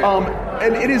 Right.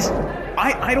 And it is.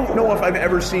 I don't know if I've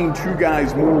ever seen two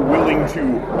guys more willing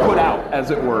to put out, as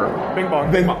it were, Bing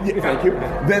bong. thank you,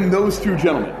 than those two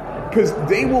gentlemen. Because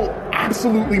they will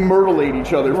absolutely murderate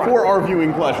each other for our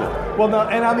viewing pleasure. Well, now,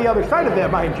 and on the other side of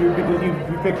that, mind you, because you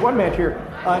picked one match here,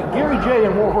 Gary J.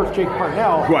 and Warhorse Jake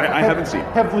Parnell, Who I haven't seen.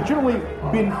 have legitimately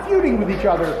been feuding with each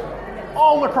other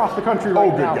all across the country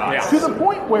right good now. God. To the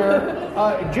point where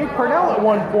Jake Parnell at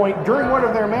one point during one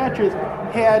of their matches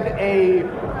had a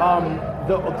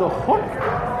the hook,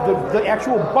 the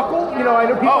actual buckle. You know, I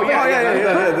know people.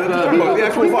 The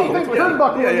actual You buckle. think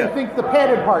turnbuckle, and you think the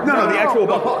padded part. No, the actual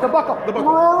buckle. The buckle. The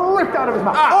buckle. Ripped out of his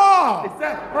mouth. Ah! Is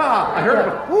that? I heard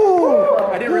it. Ooh.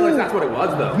 I didn't realize that's what it was,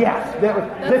 though. Yes, that was.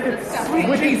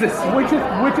 disgusting. Jesus. Which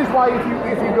is why if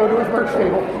you go to his merch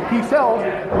table, he sells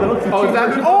little keychains. Oh, is that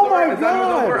who's Oh over? my Is that who's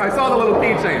God. over? I saw the little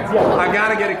keychains. Yeah. I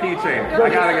gotta get a keychain. I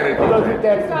gotta get a keychain.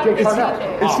 That's Jake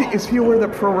Parnell. Is he aware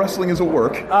that pro wrestling is a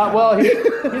work? Well,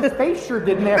 his face sure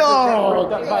didn't after that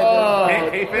ripped up by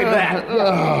the. Hey, that.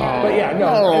 But yeah,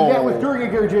 no, and that was during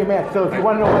a Gary J match. So if you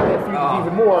want to know about that feud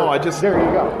even more, there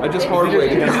you go. I just hard way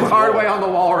against Just hard way on the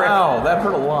wall, right? Ow, that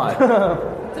hurt a lot.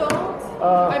 Don't.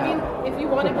 I mean, if you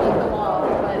want to beat the wall,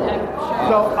 but I'm sure.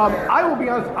 So I will be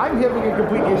honest, I'm having a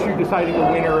complete issue deciding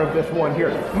a winner of this one here.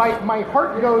 My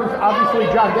heart goes obviously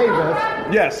John Davis,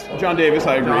 Yes, John Davis,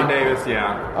 I agree. John Davis,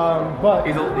 yeah. but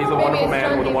He's a Maybe wonderful it's man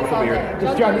John with a Davis wonderful all beard. day.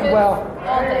 Just John John- Davis well-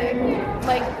 all day.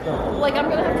 Like I'm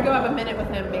gonna have to go have a minute with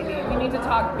him. Maybe we need to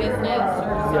talk business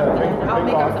or something. I'll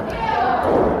make up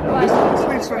something. This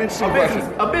leads to an interesting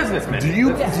question. A businessman. Do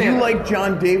you That's like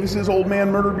John Davis's Old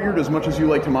Man Murderbeard as much as you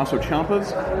like Tommaso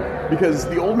Ciampa's? Because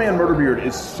the Old Man Murderbeard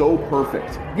is so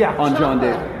perfect on John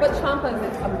Davis. But Ciampa's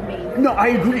is amazing. No, I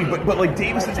agree, but like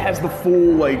Davis's has the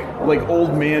full like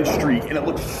old man streak, and it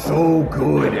looks so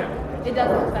good. It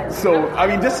does look sexy. So I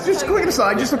mean, just a quick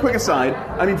aside.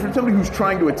 I mean, for somebody who's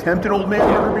trying to attempt an Old Man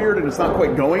Murderbeard and it's not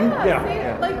quite going.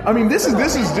 I mean, this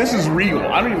is regal.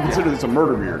 I don't even consider this a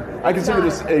murder beard. I consider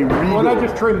this a regal. well, I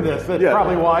just trimmed this. That's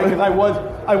probably why, because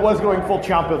I was going full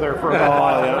Ciampa there for a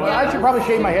while. I should probably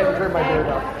shave my head and trim my beard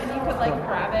up. And you could like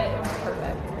grab it. It was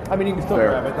perfect. I mean, you can still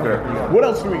Fair, grab it. Don't fair. get me wrong. What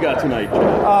else do we got tonight,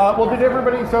 Chad? Well, did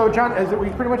everybody? So John, is it we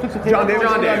pretty much just a John Davis.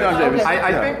 John Davis. John Davis. I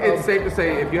Yeah. think it's safe to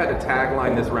say if you had to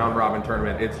tagline this round robin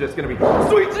tournament, it's just going to be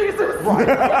Sweet Jesus.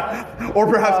 Or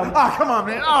perhaps, come on,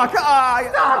 man.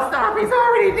 Stop! He's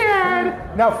already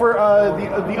dead. Now for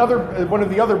the other one of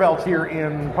the other belts here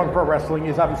in Punk Pro Wrestling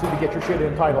is obviously the Get Your Shit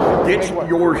In title. Get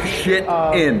your shit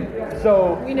in.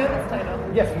 So We know this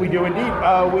title. yes, we do indeed.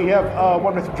 We have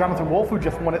one Mr. Jonathan Wolf, who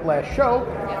just won it last show,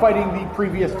 fighting the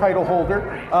previous title holder,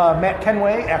 Matt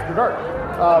Kenway, After Dark.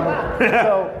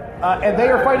 And they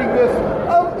are fighting this.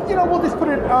 We'll just put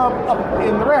it up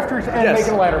in the rafters and make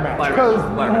it a ladder match. Because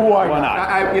why not?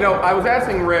 I was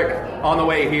asking Rick on the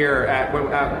way here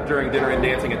during dinner and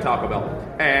dancing at Taco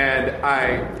Bell, and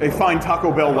A fine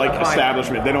Taco Bell like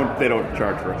establishment. They don't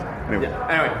charge for us. Anyway.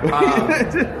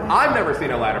 I've never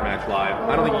seen a ladder match live.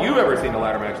 I don't think you've ever seen a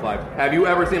ladder match live. Have you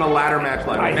ever seen a ladder match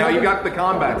live? Now you got the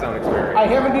Combat Zone experience. I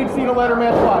have indeed seen a ladder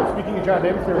match live. Speaking of John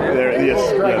Davis,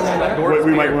 Yes.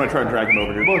 We might want to try to drag him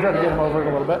over here. We'll try to get him over in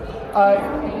a little bit.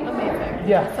 Amazing.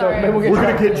 Yeah, so Sorry. maybe we'll get We're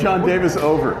gonna get John Davis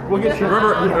over. We'll get you.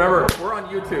 Remember, we're on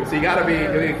YouTube, so you got to be.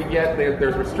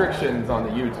 There's restrictions on the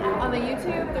YouTube. On the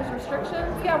YouTube, there's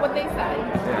restrictions. Yeah, what they said.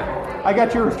 Yeah. I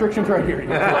got your restrictions right here.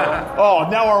 Oh,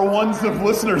 now our ones of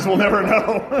listeners will never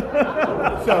know.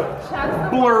 So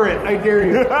blur it, I dare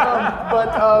you.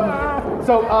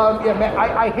 Matt,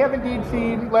 I have indeed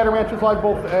seen ladder matches live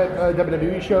both at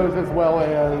WWE shows as well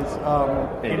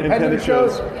as independent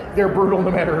shows. They're brutal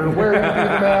no matter where you do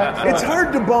the match. It's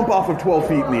hard to bump off of 12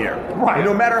 feet in the air. Right.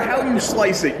 No matter how you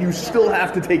slice it, you still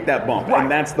have to take that bump, and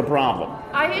that's the problem.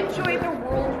 I enjoy the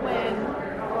whirlwind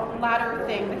ladder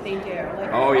thing that they do.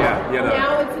 Like, Oh yeah.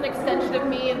 now it's an extension of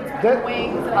me and it's That-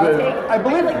 wings, and I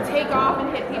believe- I take off and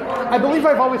hit people. I believe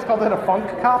I've always called that a funk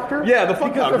copter. Yeah, the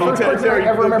funk because copter. The first person I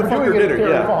ever remember the doing funker it did is it,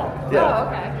 Terry yeah. Funk. Oh,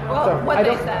 okay. Well, So, what I they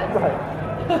don't- said.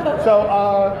 Right.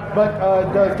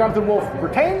 So, does Jonathan Wolf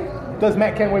retain? Does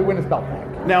Matt Kenway win his belt back?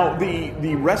 Now,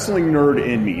 the wrestling nerd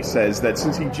in me says that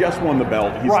since he just won the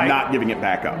belt, he's not giving it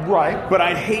back up. Right. But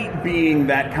I hate being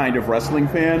that kind of wrestling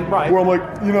fan. Right. Where I'm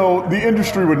like, the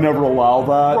industry would never allow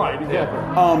that. Right, exactly.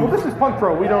 Well, this is Punk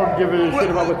Pro. We don't give a shit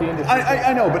about what the industry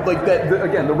I know, but like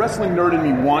again, the wrestling nerd in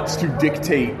me wants to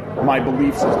dictate my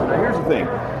belief system. Now, here's the thing.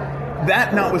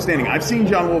 That notwithstanding, I've seen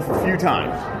John Wolf a few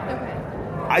times.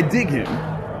 Okay. I dig him.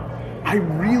 I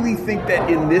really think that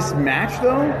in this match,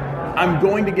 though, I'm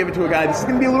going to give it to a guy. This is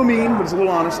going to be a little mean, but it's a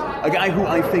little honest. A guy who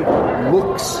I think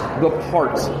looks the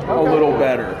part a little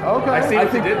better. Okay. I see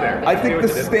what think, you did there. I see think what the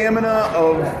you did. stamina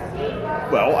of...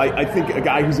 Well, I think a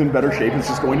guy who's in better shape is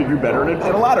just going to do better in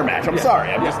a ladder match. I'm sorry.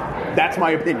 That's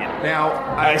my opinion. Now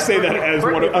I say that as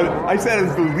I said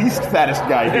as the least fattest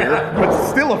guy here, but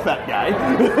still a fat guy.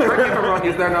 Correct me if I'm wrong.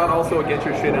 Is there not also a Get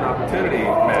Your Shit In opportunity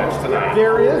match tonight?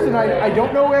 There is, and I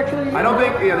don't know actually. I don't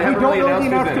think they haven't really we don't know announced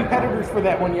the who's in it. competitors for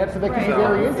that one yet, so that could be So,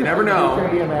 very you interesting. never know. Who's going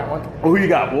to be in that one? Well, who you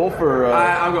got, Wolf or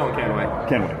I'm going Kenway.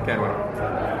 Kenway? Kenway.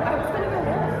 I was going to go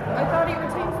Wolf. I thought he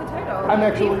retains the title. I'm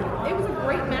actually- It was a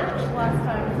great match last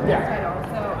time. For the title,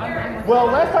 so I'm with Well,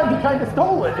 last time he kind of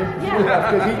stole it.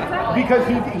 Because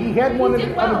he had one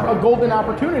a golden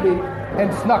opportunity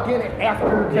and snuck in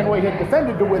after Kenway had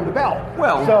defended to win the belt.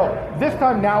 Well, so this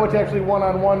time now it's actually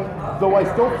one-on-one. Though I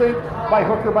still think by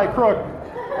hook or by crook,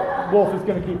 Wolf is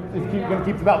going to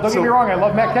keep the belt. Don't get me wrong, I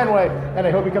love Matt Kenway, and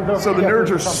I hope he comes over. So the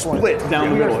nerds are split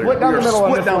down the middle here.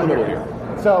 Split down the middle here.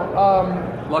 So,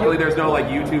 luckily, there's no like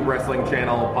YouTube wrestling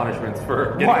channel punishments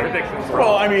for getting predictions wrong.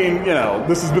 Well, I mean,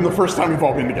 this has been the first time we've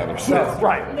all been together. So.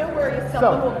 Right. No worries,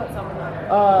 someone will put someone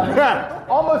on.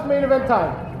 Almost main event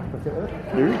time.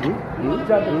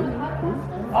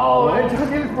 Oh, and John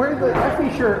Davis wearing the Effie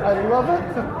shirt. I love it.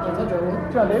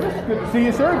 John Davis, good to see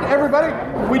you, sir. Everybody,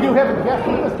 we do have a guest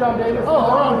with us, John Davis. Oh,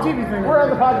 we're on TV thing. We're on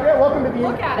the podcast. Yeah, welcome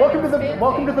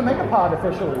to the Megapod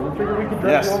officially. We figured we could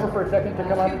drag you over for a second to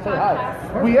come out and say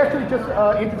hi. We actually just,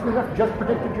 interestingly enough, just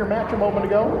predicted your match a moment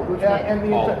ago, and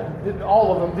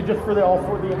all of them, just for the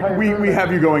entire. We have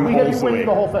you going. We have you winning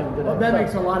the whole thing today. Well, that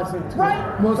makes a lot of sense.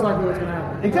 Right. Most likely what's going to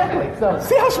happen. Exactly. So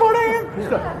see how smart I am.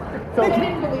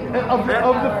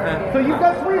 So you've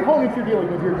got 3 opponents you're dealing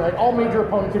with here tonight, all major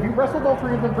opponents. Have you wrestled all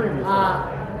 3 of them previously?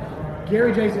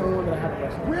 Gary J's the only one that I haven't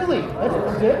wrestled. Really?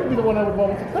 That would be the one I would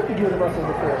almost expected you to wrestle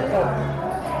before.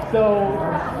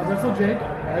 I wrestled Jake.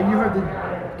 You heard the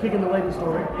kick in the lady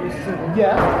story.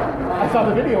 Yeah. I saw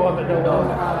the video of it.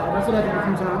 I wrestled that a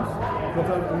few times, but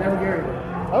never Gary.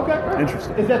 Okay.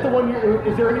 Interesting. Is that the one?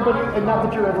 Is there anybody? And not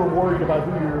that you're ever worried about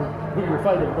who you're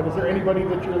fighting, but is there anybody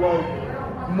that you're like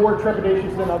more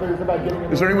trepidatious than others about getting?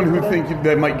 Is there anyone who think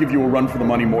that might give you a run for the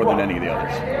money more than any of the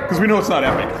others? Because we know it's not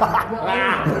Epic.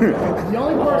 The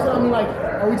only person, I mean, like,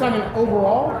 are we talking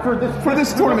overall for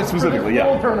this tournament specifically?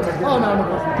 Yeah. Tournament. Oh no, no.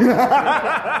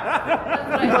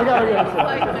 I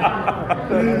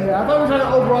thought we were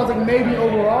talking overall. It's like maybe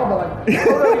overall, but like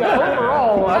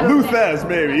overall, Luthez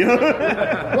maybe.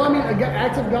 Well, I mean,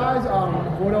 active guys,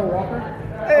 Bordeaux Walker.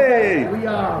 Hey.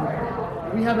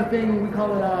 We have a thing we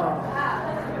call it the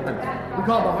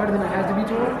Harder Than It Has to Be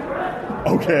tour.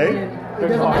 Okay. And it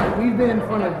doesn't matter. We've been in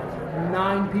front of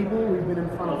 9 people. We've been in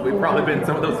front of 4 We've probably been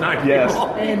some of those 9 yes.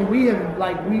 people. And we have,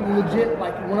 we legit,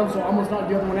 one of us will almost knock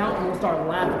the other one out and we'll start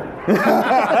laughing. Because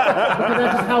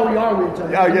that's just how we are with each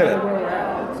other. Yeah, I get it. Where we're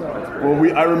at, so.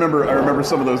 Well, I remember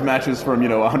some of those matches from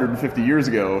 150 years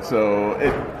ago. So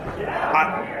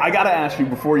I got to ask you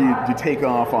before you take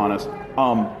off on us.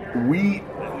 We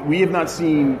have not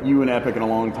seen you in Epic in a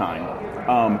long time.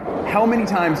 How many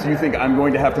times do you think I'm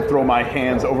going to have to throw my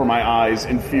hands over my eyes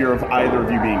in fear of either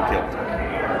of you being killed?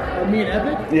 Me and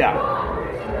Epic? Yeah.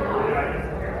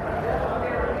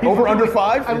 Over under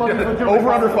 5? I love it.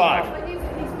 Over under 5. He's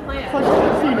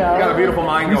got a beautiful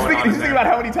mind going on. He's thinking about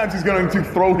how many times he's going to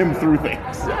throw him through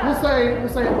things. We'll say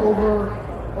over 5.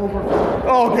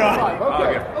 Oh God.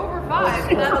 Okay. Over 5.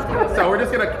 That'll do it. So we're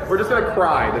just gonna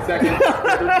cry the second. We're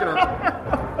just gonna.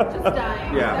 Just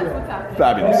dying. Yeah. That's what's happening.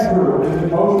 Fabulous.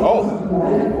 Oh.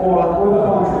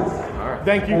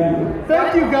 Thank you.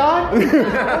 Thank you, God.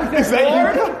 Is that you?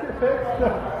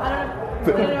 I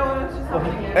don't know what's just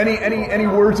happening. Any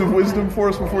words of wisdom for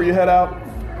us before you head out?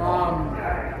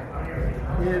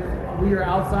 If we are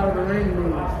outside of the ring,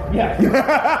 we Yes.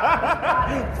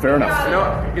 Fair enough.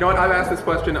 You know what? I've asked this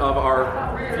question of our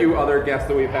few other guests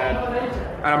that we've had,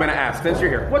 and I'm gonna ask, since you're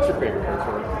here, what's your favorite curse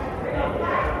word?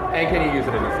 And can you use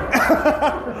it in this?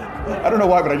 I don't know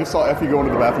why, but I just saw Effie go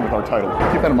into the bathroom with our title.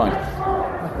 Keep that in mind.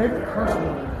 my favorite curse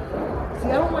word. See,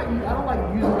 I don't like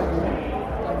using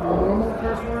like normal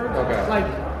curse words. Okay. Like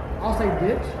I'll say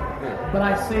bitch, but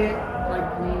I say it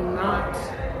not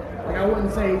like I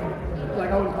wouldn't say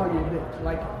I wouldn't call you a bitch.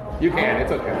 Like You can,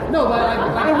 it's okay. no,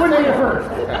 but It wouldn't be at first.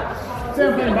 Say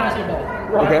I'm playing basketball,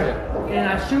 Okay. and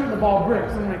I shoot and the ball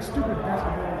bricks. I'm like stupid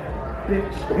basketball,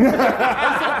 bitch.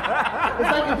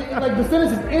 it's like the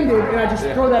sentence is ended, and I just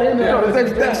throw that in there.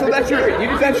 So that's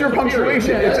your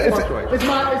punctuation. Yeah, It's it's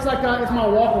my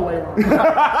walk away.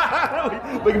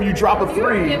 like if you drop a 3,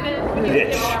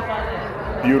 bitch.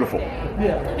 Beautiful.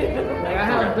 Yeah. Like I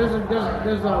have there's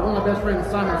one of my best friends,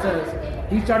 Simon Says.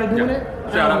 He started doing it.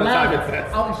 Shout out to laugh. Simon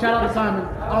Says. Shout out to Simon.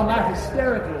 I'll laugh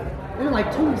hysterically. And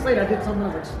then 2 weeks later I did something I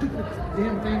was like stupid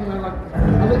damn thing and I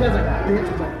looked at it like bitch.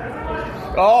 I was like,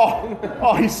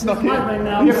 Oh, he snuck in. my thing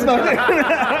now. He snuck in.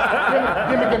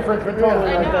 Gimmick infringement,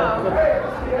 totally like that.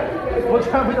 Well,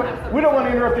 John, we don't want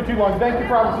to interrupt you too long. Thank you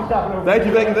for obviously stopping over. Thank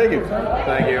you. Thank you. Thank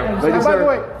you, And by sir. the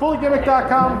way,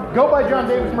 fullygimmick.com. Go buy John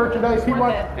Davis merchandise. He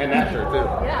wants And that shirt too.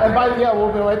 and buy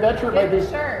we'll go that shirt might be.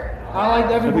 Shirt. I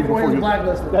like Evan I think before he was before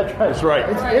blacklisted. That's right.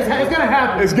 That's right. It's gonna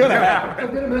happen. It's gonna happen.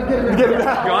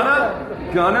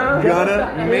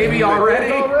 Gonna? Maybe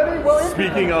already? Well,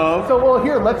 Speaking of, So,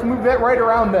 here, let's move that right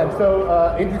around then.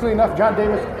 So, interestingly enough, John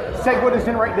Davis segued us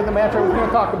in right into the match I was going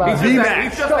to talk about. He's The just, match.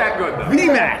 he's just that good, though. the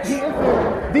match. He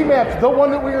is the match, the one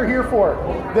that we are here for.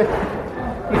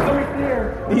 He's right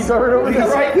there. He's already over there.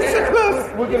 right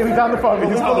there. We'll get him. He's on the phone. We'll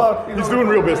leave him alone. He's doing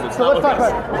real business. So let's talk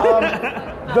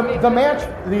about the match.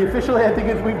 The officially, I think,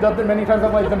 as we've dubbed it many times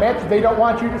on the match they don't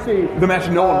want you to see. The match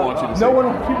no one wants you to see. No one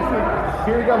wants you to see.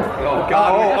 Here he comes. Oh,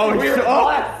 God. We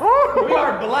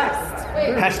are blessed.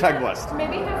 Wait, Hashtag blessed.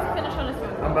 maybe he has to finish on his phone.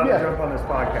 I'm about Yeah. to jump on this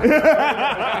podcast.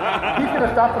 He's going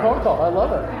to stop the phone call. I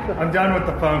love it. I'm done with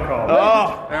the phone call.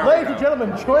 Oh, Ladies and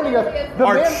gentlemen, joining us, the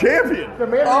our man, champion. the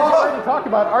man we're going to talk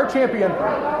about, our champion,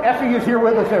 Effie is here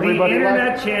with us, The everybody.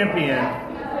 internet champion,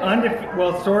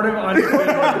 sort of undefeated. You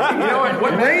know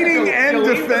what? Reigning and you'll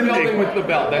leave the defending. building with the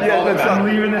belt. That's Yeah, all that that's matters.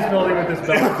 I'm leaving this building with this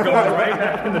belt. It's going right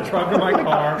back in the trunk of my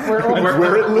car. Where it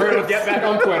We're lives. gonna get back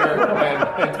on Twitter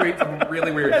and tweet some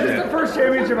really weird This is shit. the first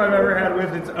championship I've ever had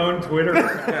with its own Twitter.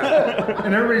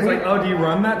 And everybody's like, "Oh, do you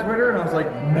run that Twitter?" And I was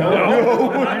like,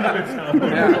 "No." Mine of its own.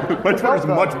 Yeah. My Twitter's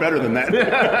much better than that.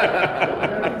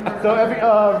 So, Effie,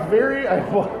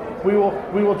 we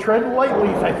will tread lightly,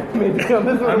 I think, maybe on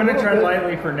this one. I'm going a to little tread bit.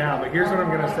 lightly for now, but here's what I'm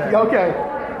going to say. Okay.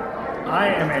 I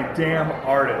am a damn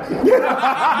artist.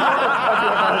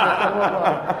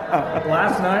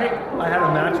 Last night, I had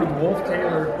a match with Wolf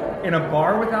Taylor in a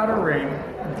bar without a ring.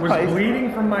 Was Nice.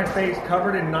 bleeding from my face,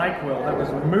 covered in NyQuil. That was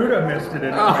Muda misted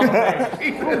in my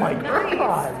face. Oh my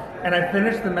God. And I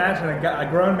finished the match, and a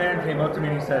grown man came up to me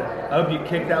and he said, "I hope you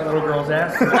kicked that little girl's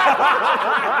ass."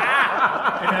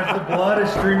 And as the blood is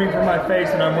streaming from my face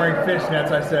and I'm wearing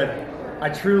fishnets, I said, "I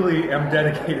truly am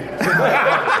dedicated to my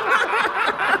art."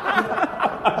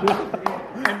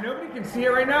 And nobody can see it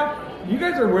right now. You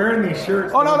guys are wearing these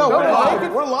shirts. Oh, no, No, we're no,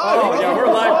 live. We're live. Oh, yeah, we're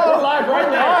live. We're live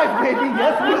right now, baby.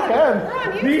 Yes, we can. We're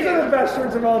on These YouTube. are the best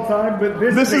shirts of all time, but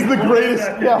This is the greatest.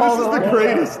 Yeah, This hold is on, the hold on.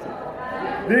 greatest.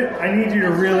 I need you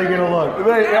to really get a look.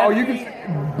 Oh, you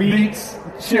can beats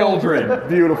children.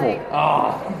 Beautiful.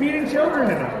 I'm beating children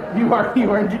in it. You are.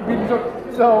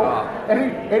 So,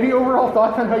 any overall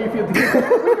thoughts on how you feel?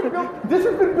 This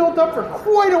has been built up for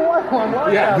quite a while on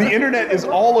live. Yeah, The internet is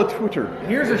all a Twitter.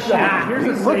 Here's a shoot. Here's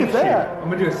a Look safe at that. shoot. I'm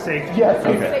gonna do a safe shoot. Yes.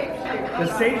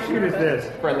 The safe shoot is this.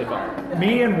 Friendly fire.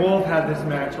 Me and Wolf had this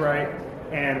match, right?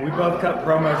 And we both cut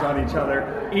promos on each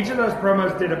other. Each of those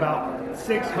promos did about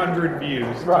 600 views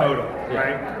Right. total,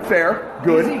 right? Fair.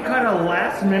 Izzy Good. cut a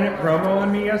last-minute promo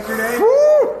on me yesterday,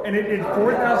 Woo! and it did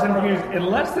 4,000 views in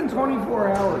less than 24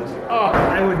 hours.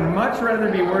 I would much rather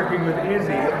be working with Izzy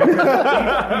because these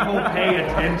people pay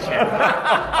attention.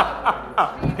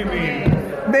 I mean,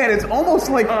 Man, it's almost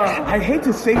like, I hate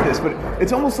to say this, but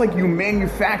it's almost like you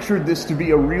manufactured this to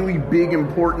be a really big,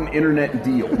 important internet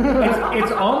deal.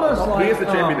 it's almost like is the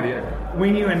champion of the internet.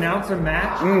 when you announce a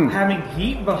match, having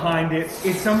heat behind it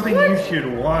is something you should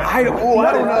watch. I don't know.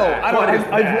 What is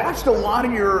I've that? watched a lot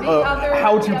of your The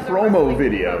how-to other promo wrestling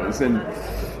videos, and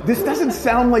this doesn't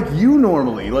sound like you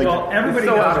normally. Like, Well, everybody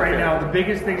so knows out of right it. now the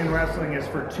biggest thing in wrestling is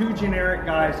for two generic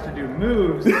guys to do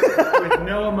moves with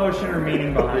no emotion or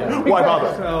meaning behind it. Why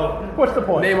bother? So, What's the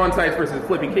point? Name on tights versus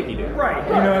flippy kicky dude. right,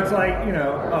 it's like,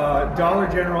 Dollar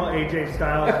General AJ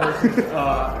Styles versus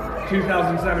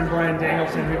 2007 Bryan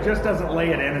Danielson, who just doesn't lay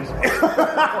it in his face.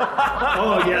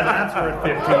 Oh, yeah, that's worth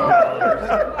 $15.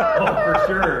 Oh, for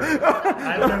sure.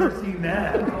 I've never seen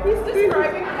that. He's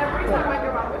describing every time I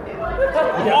go out with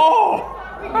you. oh!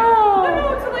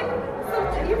 No, to like,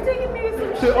 you've taken me to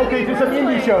some shit. Okay, to some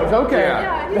indie shows. Okay.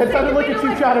 Yeah. Yeah, That sounded like a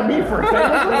cheap shot at me for a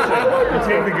second. You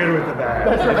take the good with the bad.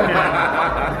 That's right.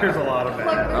 Yeah, there's a lot of Like,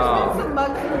 that. there's been some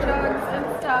mugs and jugs and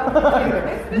stuff.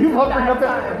 It's been You some love bringing up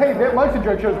bad that. times. Hey, that Mugs and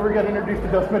Drug shows where we got introduced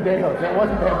to Dos Medejos. That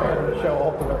wasn't that bad of a show,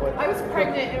 ultimately. I was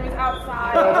pregnant. It was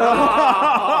outside.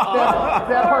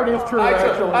 That part is true,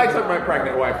 actually. I took my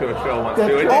pregnant wife to a show once That's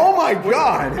too. true. Oh my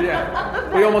God!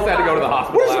 Yeah, we almost had to go to the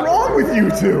hospital. What is wrong with you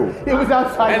two? It was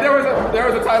outside. And there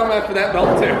was a title match for that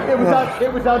belt too.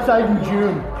 It was outside in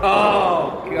June.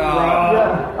 Oh god.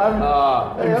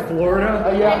 Yeah. In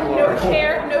Florida? Yeah. And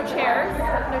no chairs.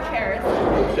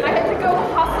 I had to go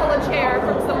hustle a chair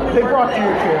from someone who They worked brought you a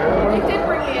there. chair. They did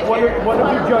bring me a One chair. of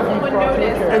your judges Someone brought you a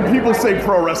noticed. chair. And people say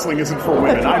pro wrestling isn't for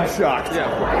women. I'm shocked.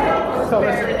 Yeah. So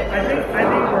I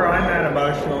think where I'm at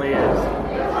emotionally is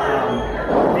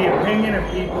the opinion of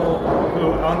people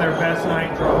who on their best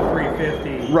night draw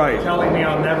 350, Right. telling me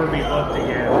I'll never be booked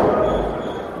again.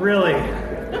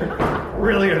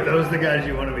 Really are those the guys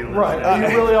you want to be this. Right. Are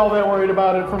you really all that worried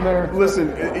about it from there?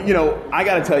 Listen, I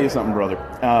got to tell you something, brother.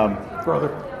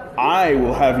 Brother. I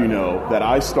will have you know that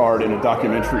I starred in a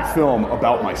documentary film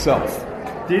about myself.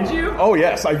 Did you? Oh,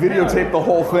 yes. I videotaped the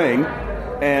whole thing,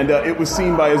 and it was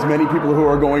seen by as many people who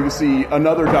are going to see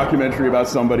another documentary about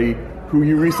somebody who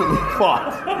you recently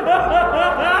fought.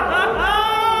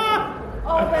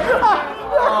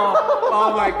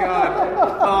 Oh my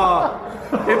God.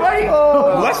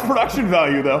 Less production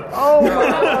value, though.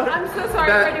 I'm so sorry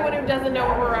for anyone who doesn't know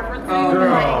what we're referencing.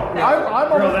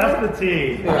 Girl, that's the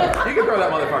T. You can throw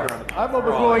that motherfucker on. I'm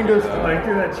almost willing to. Like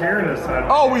through that chair in the sun.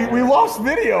 Oh, we lost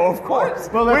video, of course.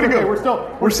 Well, that's Way to okay. go.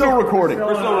 We're still recording.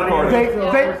 We're still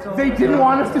recording. They didn't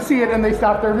want us to see it, and they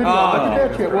stopped their video. Look at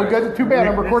that shit. Well, good. Too bad.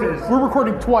 I'm recording. We're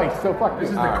recording twice, so fuck This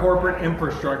this. is the corporate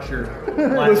infrastructure.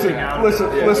 Listen.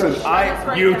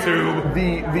 YouTube.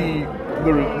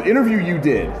 The interview you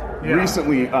did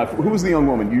recently. Who was the young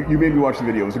woman? You made me watch the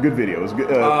video. It was a good video. It was good.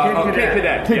 Kid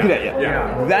Cadet. Kid Cadet.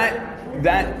 Yeah.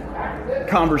 That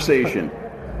conversation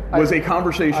was a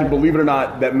conversation, believe it or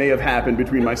not, that may have happened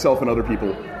between myself and other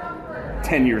people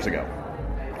 10 years ago.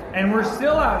 And we're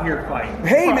still out here fighting.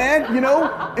 Hey, man,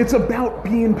 it's about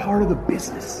being part of the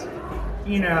business.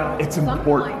 It's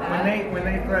important. When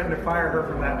they threatened to fire her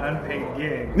from that unpaid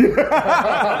gig,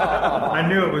 I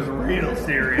knew it was real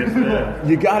serious then.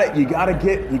 You gotta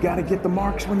get the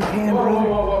marks when you can, brother.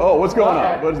 Oh, what's going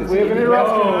on? What is this? We have an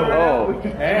interruption. Oh.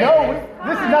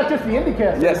 This is not just the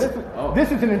IndyCast. Yes.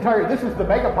 This is the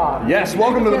Megapod. Yes,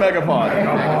 welcome to the Megapod.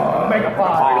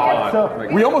 Megapod. So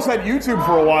We almost had YouTube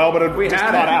for a while, but it just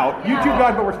got out. YouTube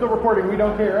died, but we're still recording. We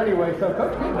don't care anyway. So,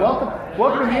 Coach King, welcome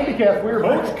to the IndyCast. We're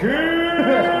Coach King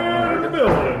in the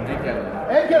building.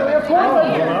 And Kelly, of course.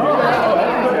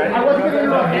 I wasn't going to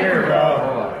interrupt Here,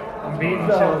 bro. I'm beating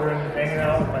children, hanging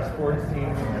out with my sports team.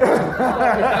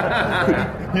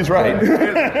 He's right.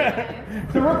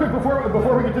 So real quick,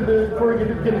 before we get to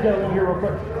Kelly in here real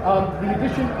quick, the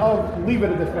addition of Leva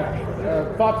to this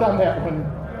match. Thoughts on that one?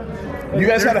 You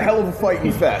guys had a hell of a fight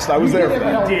in Fest. I was there for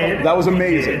that. That was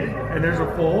amazing. And there's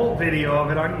a full video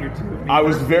of it on YouTube. I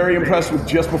was very impressed with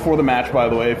just before the match, by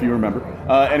the way, if you remember.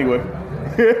 Anyway.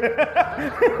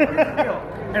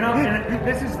 And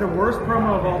this is the worst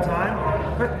promo of all time,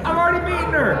 but I'm already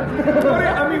beating her.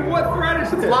 What threat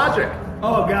is this? Logic.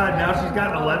 Oh, God, now she's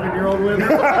got an 11-year-old with her?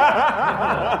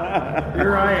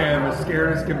 Here I am, as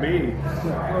scared as can be.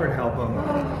 Lord help him.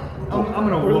 I'm going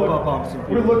to whoop up on some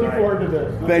people. We're looking forward to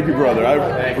this. Thank you, brother. I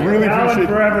really appreciate it.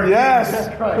 Forever. Yes.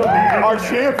 Our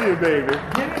champion, baby.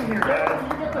 Get in here,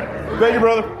 guys. Thank you,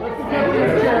 brother.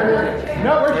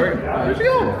 No, where's she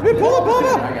going? Hey, pull up.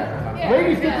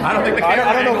 Ladies, I don't think the I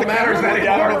camera don't know if the matters camera's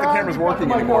anymore. I don't know if the camera's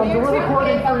working anymore. We're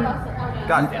recording for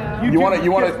You want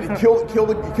to kill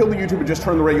the YouTube and just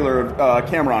turn the regular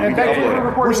camera on. We can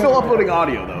upload it. We're still uploading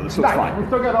audio though, so it's fine. We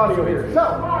still got audio here.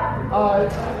 So,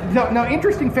 now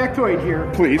interesting factoid here.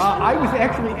 Please. I was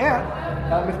actually at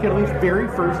Miss Kelly's very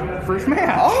first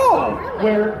match. Oh.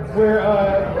 Where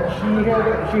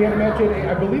she had a match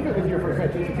at, I believe it was your first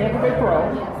match. It was a Tampa Bay Pro.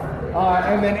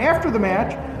 And then after the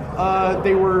match,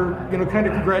 they were, kind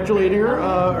of congratulating her.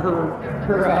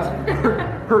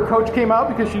 Her coach came out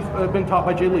because she's been taught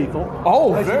by Jay Lethal.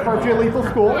 Oh, she's part of Jay Lethal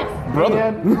School. Brother.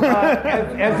 And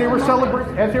as they were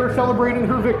celebrating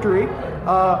her victory,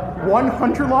 one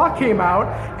Hunter Law came out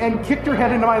and kicked her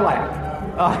head into my lap.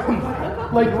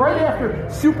 Right after,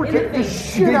 super kicked the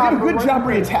shit They out did of a her. good job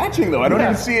reattaching though. I don't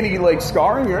even see any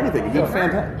scarring or anything. You did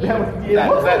fantastic.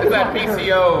 It's that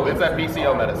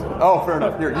PCO medicine. Oh, fair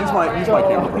enough. Here, use my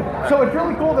camera. So it's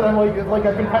really cool that I'm like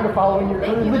I've been kind of following you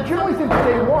legitimately since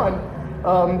day one.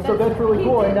 So that's really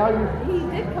cool. And now you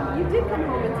did come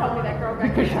home and tell me that girl got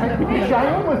because kicked in the face.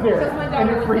 Cheyenne was there, Because my and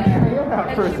daughter it was freaked there. Cheyenne out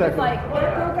And for a she second. was like,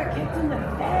 that girl got kicked in the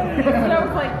face. And I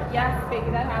was like, yes, baby,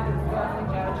 that happens to us and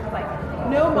Joe. She was like,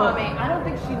 no, mommy, I don't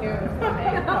think she knew it was coming.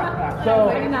 So-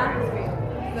 Like, not this week.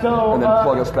 So, And then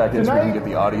plug us back in so we tonight, can get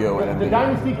the audio and the video.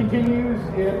 dynasty continues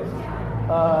its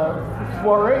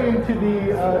soiree into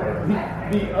the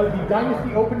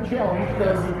Dynasty Open Challenge. So,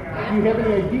 do you have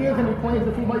any ideas, any plans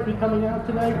of who might be coming out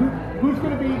tonight? Who's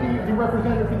going to be the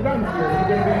representative for the Dynasty? Is it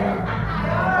going to be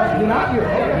you're not you?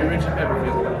 It'll be Okay. Richie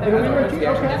Pepperfield. It'll be Richie, He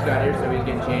actually okay. just got here, so he's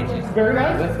getting changed. He's Very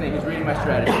nice. listening. He's reading my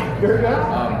strategy. Very good.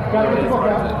 Got Really it. Book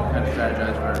smart out. to kind of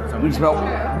strategize for some. Need some help?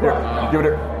 Here, give it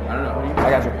here. I don't know. I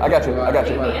got you.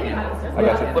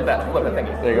 Flip that, thank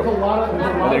you. There you There's a go. lot of. And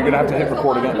then you're gonna have to hit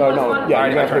record again. Oh no, yeah,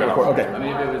 you're gonna have to hit record. Okay, I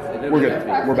mean, if it we're was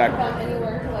good. We're back.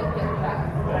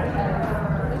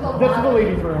 That's the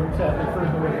ladies' room, sadly, for the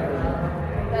women's room.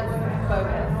 That's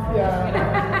bogus.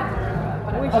 Yeah.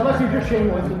 Unless you're just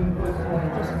shameless and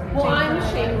just Well, I'm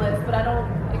shameless, but I don't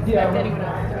expect anyone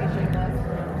else to be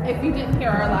shameless. If you didn't hear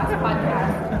our last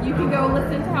podcast, you can go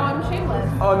listen to how I'm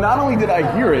shameless. Not only did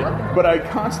I hear it, but I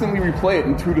constantly replay it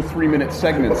in 2 to 3 minute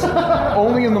segments.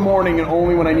 Only in the morning and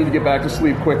only when I need to get back to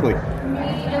sleep quickly. Me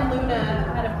and Luna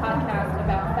had a podcast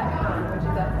about FetCon, which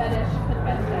is a fetish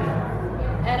convention.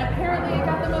 And apparently it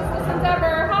got the most listens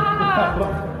ever. Ha ha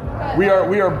ha!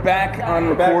 We are back on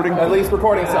recording. At least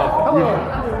recording some.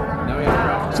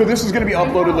 So this is going to be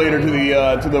uploaded later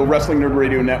to the Wrestling Nerd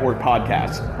Radio Network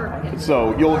podcast.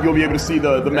 So you'll be able to see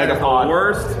the mega pod.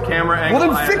 Worst camera angle.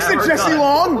 Well, then fix it, Jesse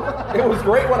Long. It was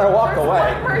great when I walked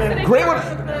away. Great one.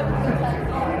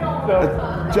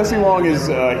 Jesse Long is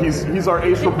he's our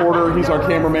ace reporter. He's our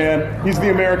cameraman. He's the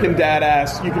American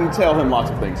dadass. You can tell him lots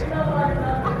of things.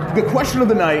 The question of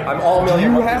the night: do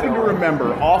you happen to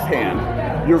remember offhand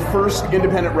your first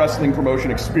independent wrestling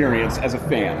promotion experience as a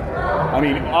fan? I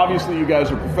mean, obviously you guys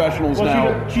are professionals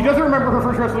now. She doesn't remember her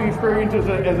first wrestling experience as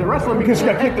a wrestler because she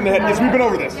got kicked in the head. Yes, we've been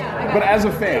over this. But as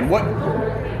a fan, what?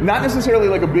 Not necessarily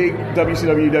like a big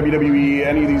WCW, WWE,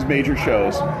 any of these major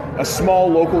shows. A small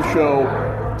local show.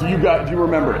 Do you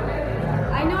remember it?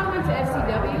 I know I went to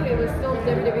FCW. It was still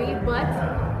WWE, but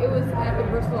it was at the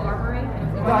Bristol Armory.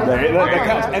 That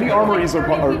counts. Any armories are.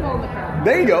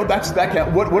 There you go. That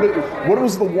counts. What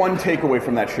was the one takeaway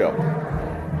from that show?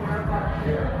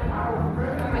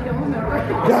 I don't remember.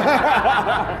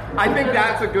 I think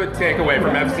that's a good takeaway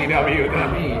from FCW.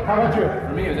 How about you?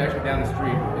 For me, it was actually down the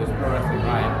street. It was Pro Wrestling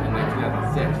Riot in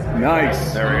 2006.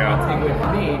 Nice. There we go. The takeaway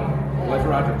for me was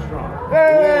Roderick Strong.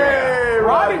 Hey,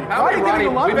 Roddy!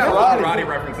 We've had a lot of Roddy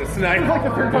references tonight. It's like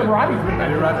the third time Roddy's been I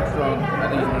mean, Roderick Strong, I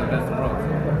think he's one of the best in the world.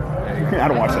 I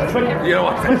don't watch that. You don't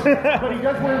watch that. But he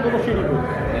does wear little shitty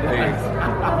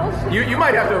boots. You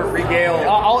might have to regale.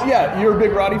 Yeah, you're a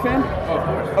big Roddy fan? Oh, of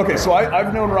course. Okay, so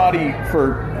I've known Roddy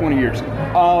for 20 years.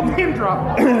 Name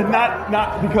drop.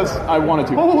 Not because I wanted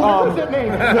to. What's that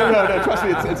name? No, trust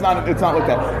me, it's not like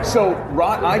that. So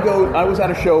I was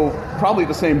at a show probably at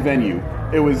the same venue.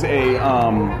 It was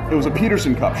a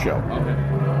Peterson Cup show. Okay.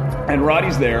 And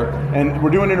Roddy's there, and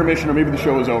we're doing intermission, or maybe the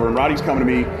show is over, and Roddy's coming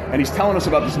to me, and he's telling us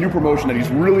about this new promotion that he's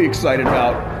really excited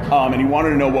about, and he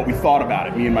wanted to know what we thought about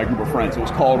it, me and my group of friends. It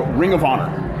was called Ring of Honor.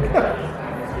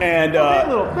 And that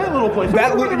little place.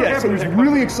 So he's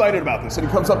really excited about this, and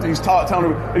he comes up and he's telling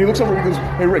him, and he looks over and he goes,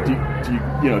 "Hey Rick, do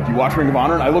you watch Ring of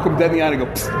Honor?" And I look him dead in the eye and I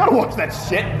go, "I don't watch that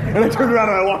shit." And I turned around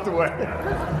and I walked away.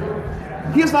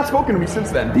 He has not spoken to me since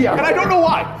then, and I don't know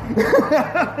why.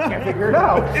 Can't figure it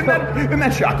out. Isn't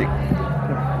that shocking?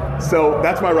 So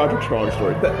that's my Roderick Strong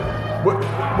story. What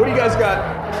do you guys got?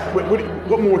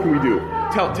 What more can we do?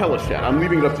 Tell us, Chad. I'm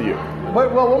leaving it up to you. Well,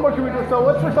 what more can we do? So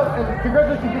let's first up, and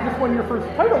congratulations, you just won your first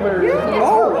title there.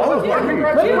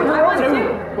 Congratulations. I won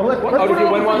two. Well, let's Did you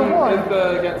win one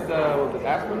against was it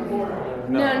Aspen?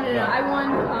 No. I won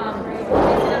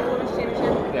Women's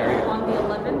Championship on the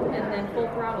 11th, and then Full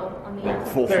Throttle on the 18th.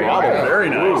 Full throttle. Very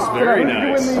nice. Very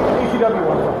nice. Did you win the ACW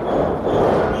one?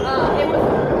 It was.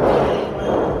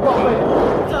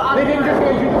 They didn't just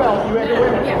hand you the belt. You had to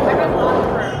win it. Yeah, I got the honor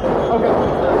first. Okay.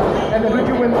 And then who'd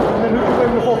you win? The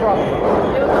Full Throttle? It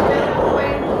was a battle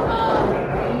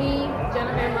between me,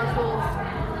 Jenna Van Muscles,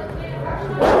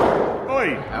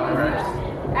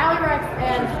 Allie Rex,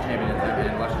 and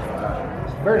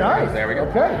very nice. There we go.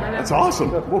 Okay. That's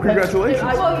awesome. Well, congratulations.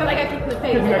 Well, because I got kicked in the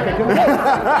face.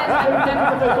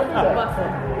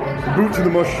 Boot to the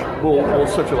mush. We'll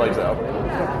set your legs out.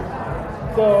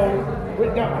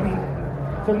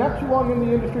 So not too long in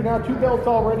the industry now, 2 belts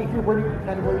already here. Where do you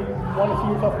want to see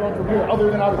yourself going from here, other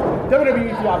than obviously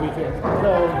WWE, obviously.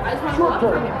 So short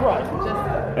term, right?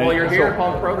 Well, you're here at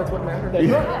Punk Pro. That's what matters.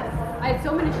 Yes. I had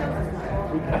so many shows this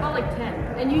month. About like 10,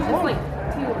 and usually it's like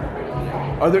 2 or 3.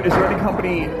 Is there any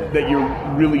company that you're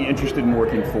really interested in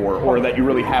working for, or that you're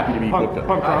really happy to be booked at?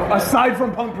 Punk Pro. Aside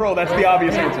from Punk Pro, that's the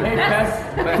obvious answer.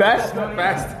 Fest?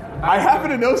 I happen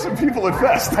to know some people at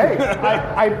Fest. Hey,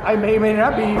 I may or may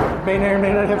not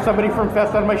have somebody from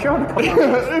Fest on my show in a couple of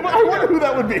weeks. I wonder who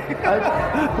that would be.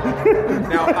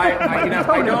 Now,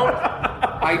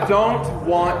 I don't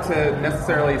want to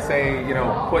necessarily say,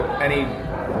 put any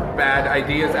bad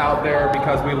ideas out there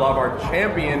because we love our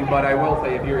champion, but I will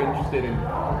say if you're interested in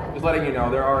just letting you know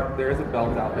there is a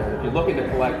belt out there. If you're looking to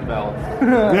collect belts,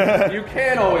 you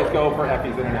can always go for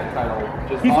Effie's internet title.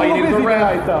 Just He's all you need is a rep.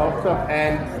 tonight, though. So.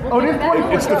 And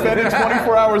it's defended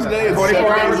 24 hours a day. It's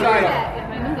 24 hours a day.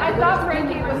 I thought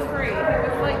Frankie was free.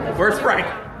 It was like Where's Frank?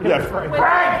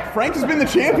 Yeah, Frank has been the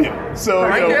champion. So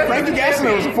Frankie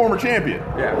Gastineau is a former champion.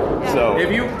 Yeah. So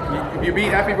if you beat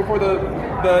Effie before the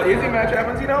Izzy match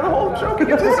happens, the whole show can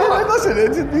get listen,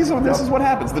 this is what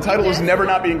happens. The title is never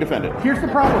not being defended. Here's the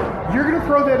problem. You're going to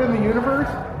throw that in the universe.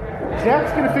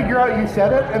 Zach's going to figure out you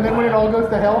said it, and then when it all goes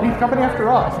to hell, he's coming after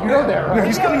us. You know that, right? No,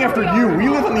 he's coming after you. We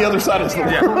live on the other side of the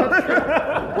world.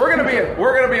 Yeah. We're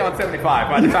gonna be on 75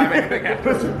 by the time anything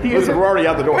happens. Listen, we're already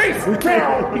out the door. He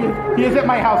is at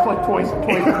my house like twice.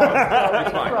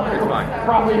 It's fine.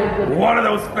 Probably a good. One of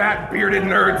those fat bearded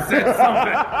nerds said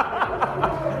something.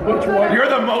 Which one?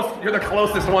 You're the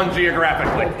closest one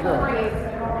geographically.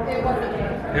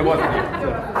 It wasn't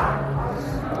you.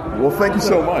 Well, thank you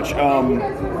so much.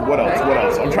 What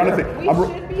else? I'm trying to think. We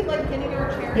should be like getting our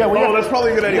chairs. Yeah, that's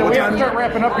probably a good idea. Yeah, we have to start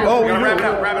wrapping up here. Oh, We're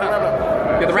gonna wrap it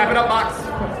up. Get the wrap it up box.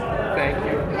 Thank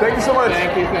you. Thank you so much.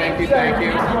 Thank you.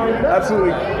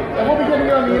 Absolutely. And we'll be getting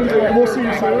you on the internet. We'll see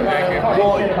you soon.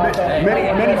 Well,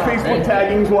 many Facebook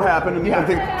taggings will happen, and I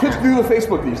think kids do the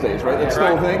Facebook these days, right? That's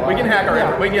still a thing. We can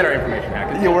we can get our information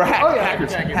hacked. Yeah, we're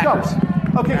hackers.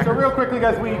 Okay, so real quickly,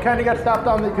 guys, we kind of got stopped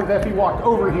on because Effie walked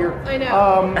over here. I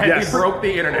know. And he broke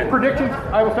the internet. Predictions.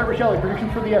 I will start with Shelly.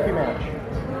 Predictions for the Effie match.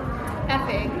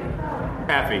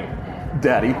 Effie.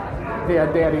 Daddy.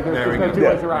 Yeah, Daddy. There's no two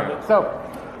ways around it. So.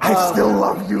 I still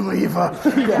love you, Leva.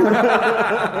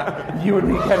 You and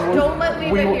me, Ken. Don't let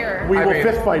Leva hear. We will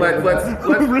fist fight. Let's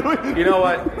really? You know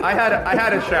what? I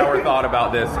had a shower thought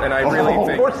about this, and I really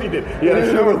think. Of course he did. He had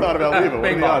a shower thought about Leva.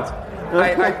 What are the odds?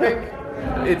 I think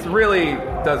it really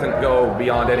doesn't go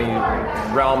beyond any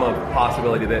realm of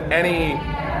possibility that any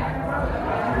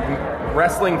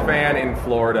wrestling fan in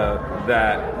Florida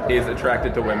that is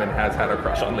attracted to women has had a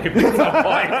crush on Leva at some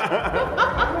point.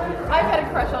 I've had a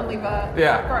crush on Leva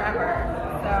forever.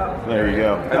 So. There you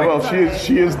go. Well,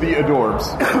 she is the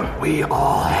adorbs. We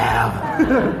all have.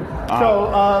 So,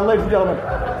 ladies and gentlemen,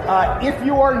 if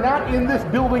you are not in this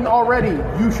building already,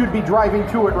 you should be driving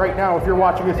to it right now if you're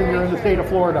watching this and you're in the state of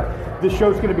Florida. This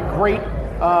show's going to be great.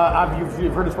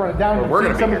 You've heard us run it down. We're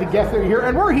You've seen some of the guests that are here,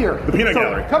 and we're here. The Peanut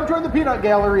Gallery. Come join the Peanut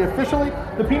Gallery officially.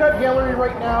 The Peanut Gallery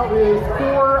right now is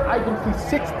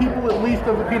 6 people at least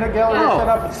of the Peanut Gallery set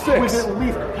up. 6. With at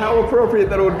least how appropriate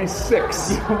that it would be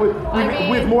 6.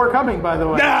 with more coming, by the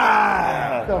way.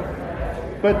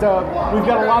 But we've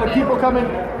got a lot of people coming.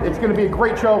 It's going to be a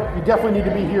great show. You definitely need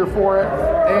to be here for it.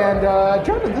 And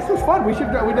gentlemen, this is fun. We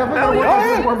definitely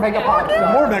got more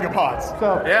Megapods. More Megapods.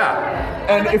 So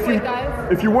and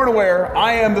if you weren't aware,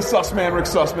 I am the sus man, Rick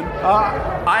Sussman.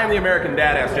 I am the American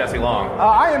Dadass, Jesse Long.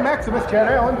 I am Maximus Chad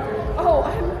Allen. Oh,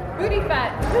 I'm Booty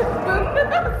Fat.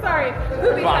 Sorry,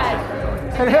 Booty Fat.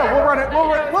 And hell, we'll run it.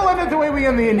 We'll end it the way we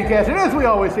end the IndieCast. And as we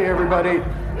always say, everybody,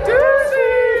 deuces.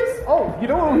 Oh, you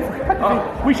know what we forgot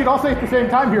to do? We should all say at the same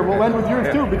time here. We'll end with yours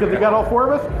too because we got all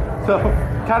 4 of us. So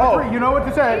count of 3. You know what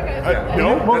to say.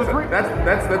 No, that's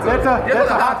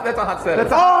a hot set. Of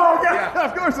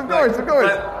course.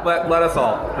 Let us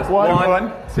all. Just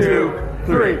 1, 2,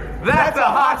 3. That's a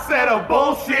hot set of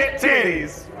bullshit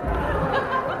titties.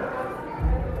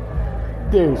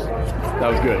 Deuce. That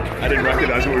was good. I didn't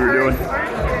recognize what we were doing.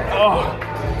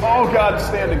 Oh God,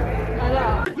 standing. I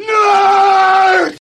know. No!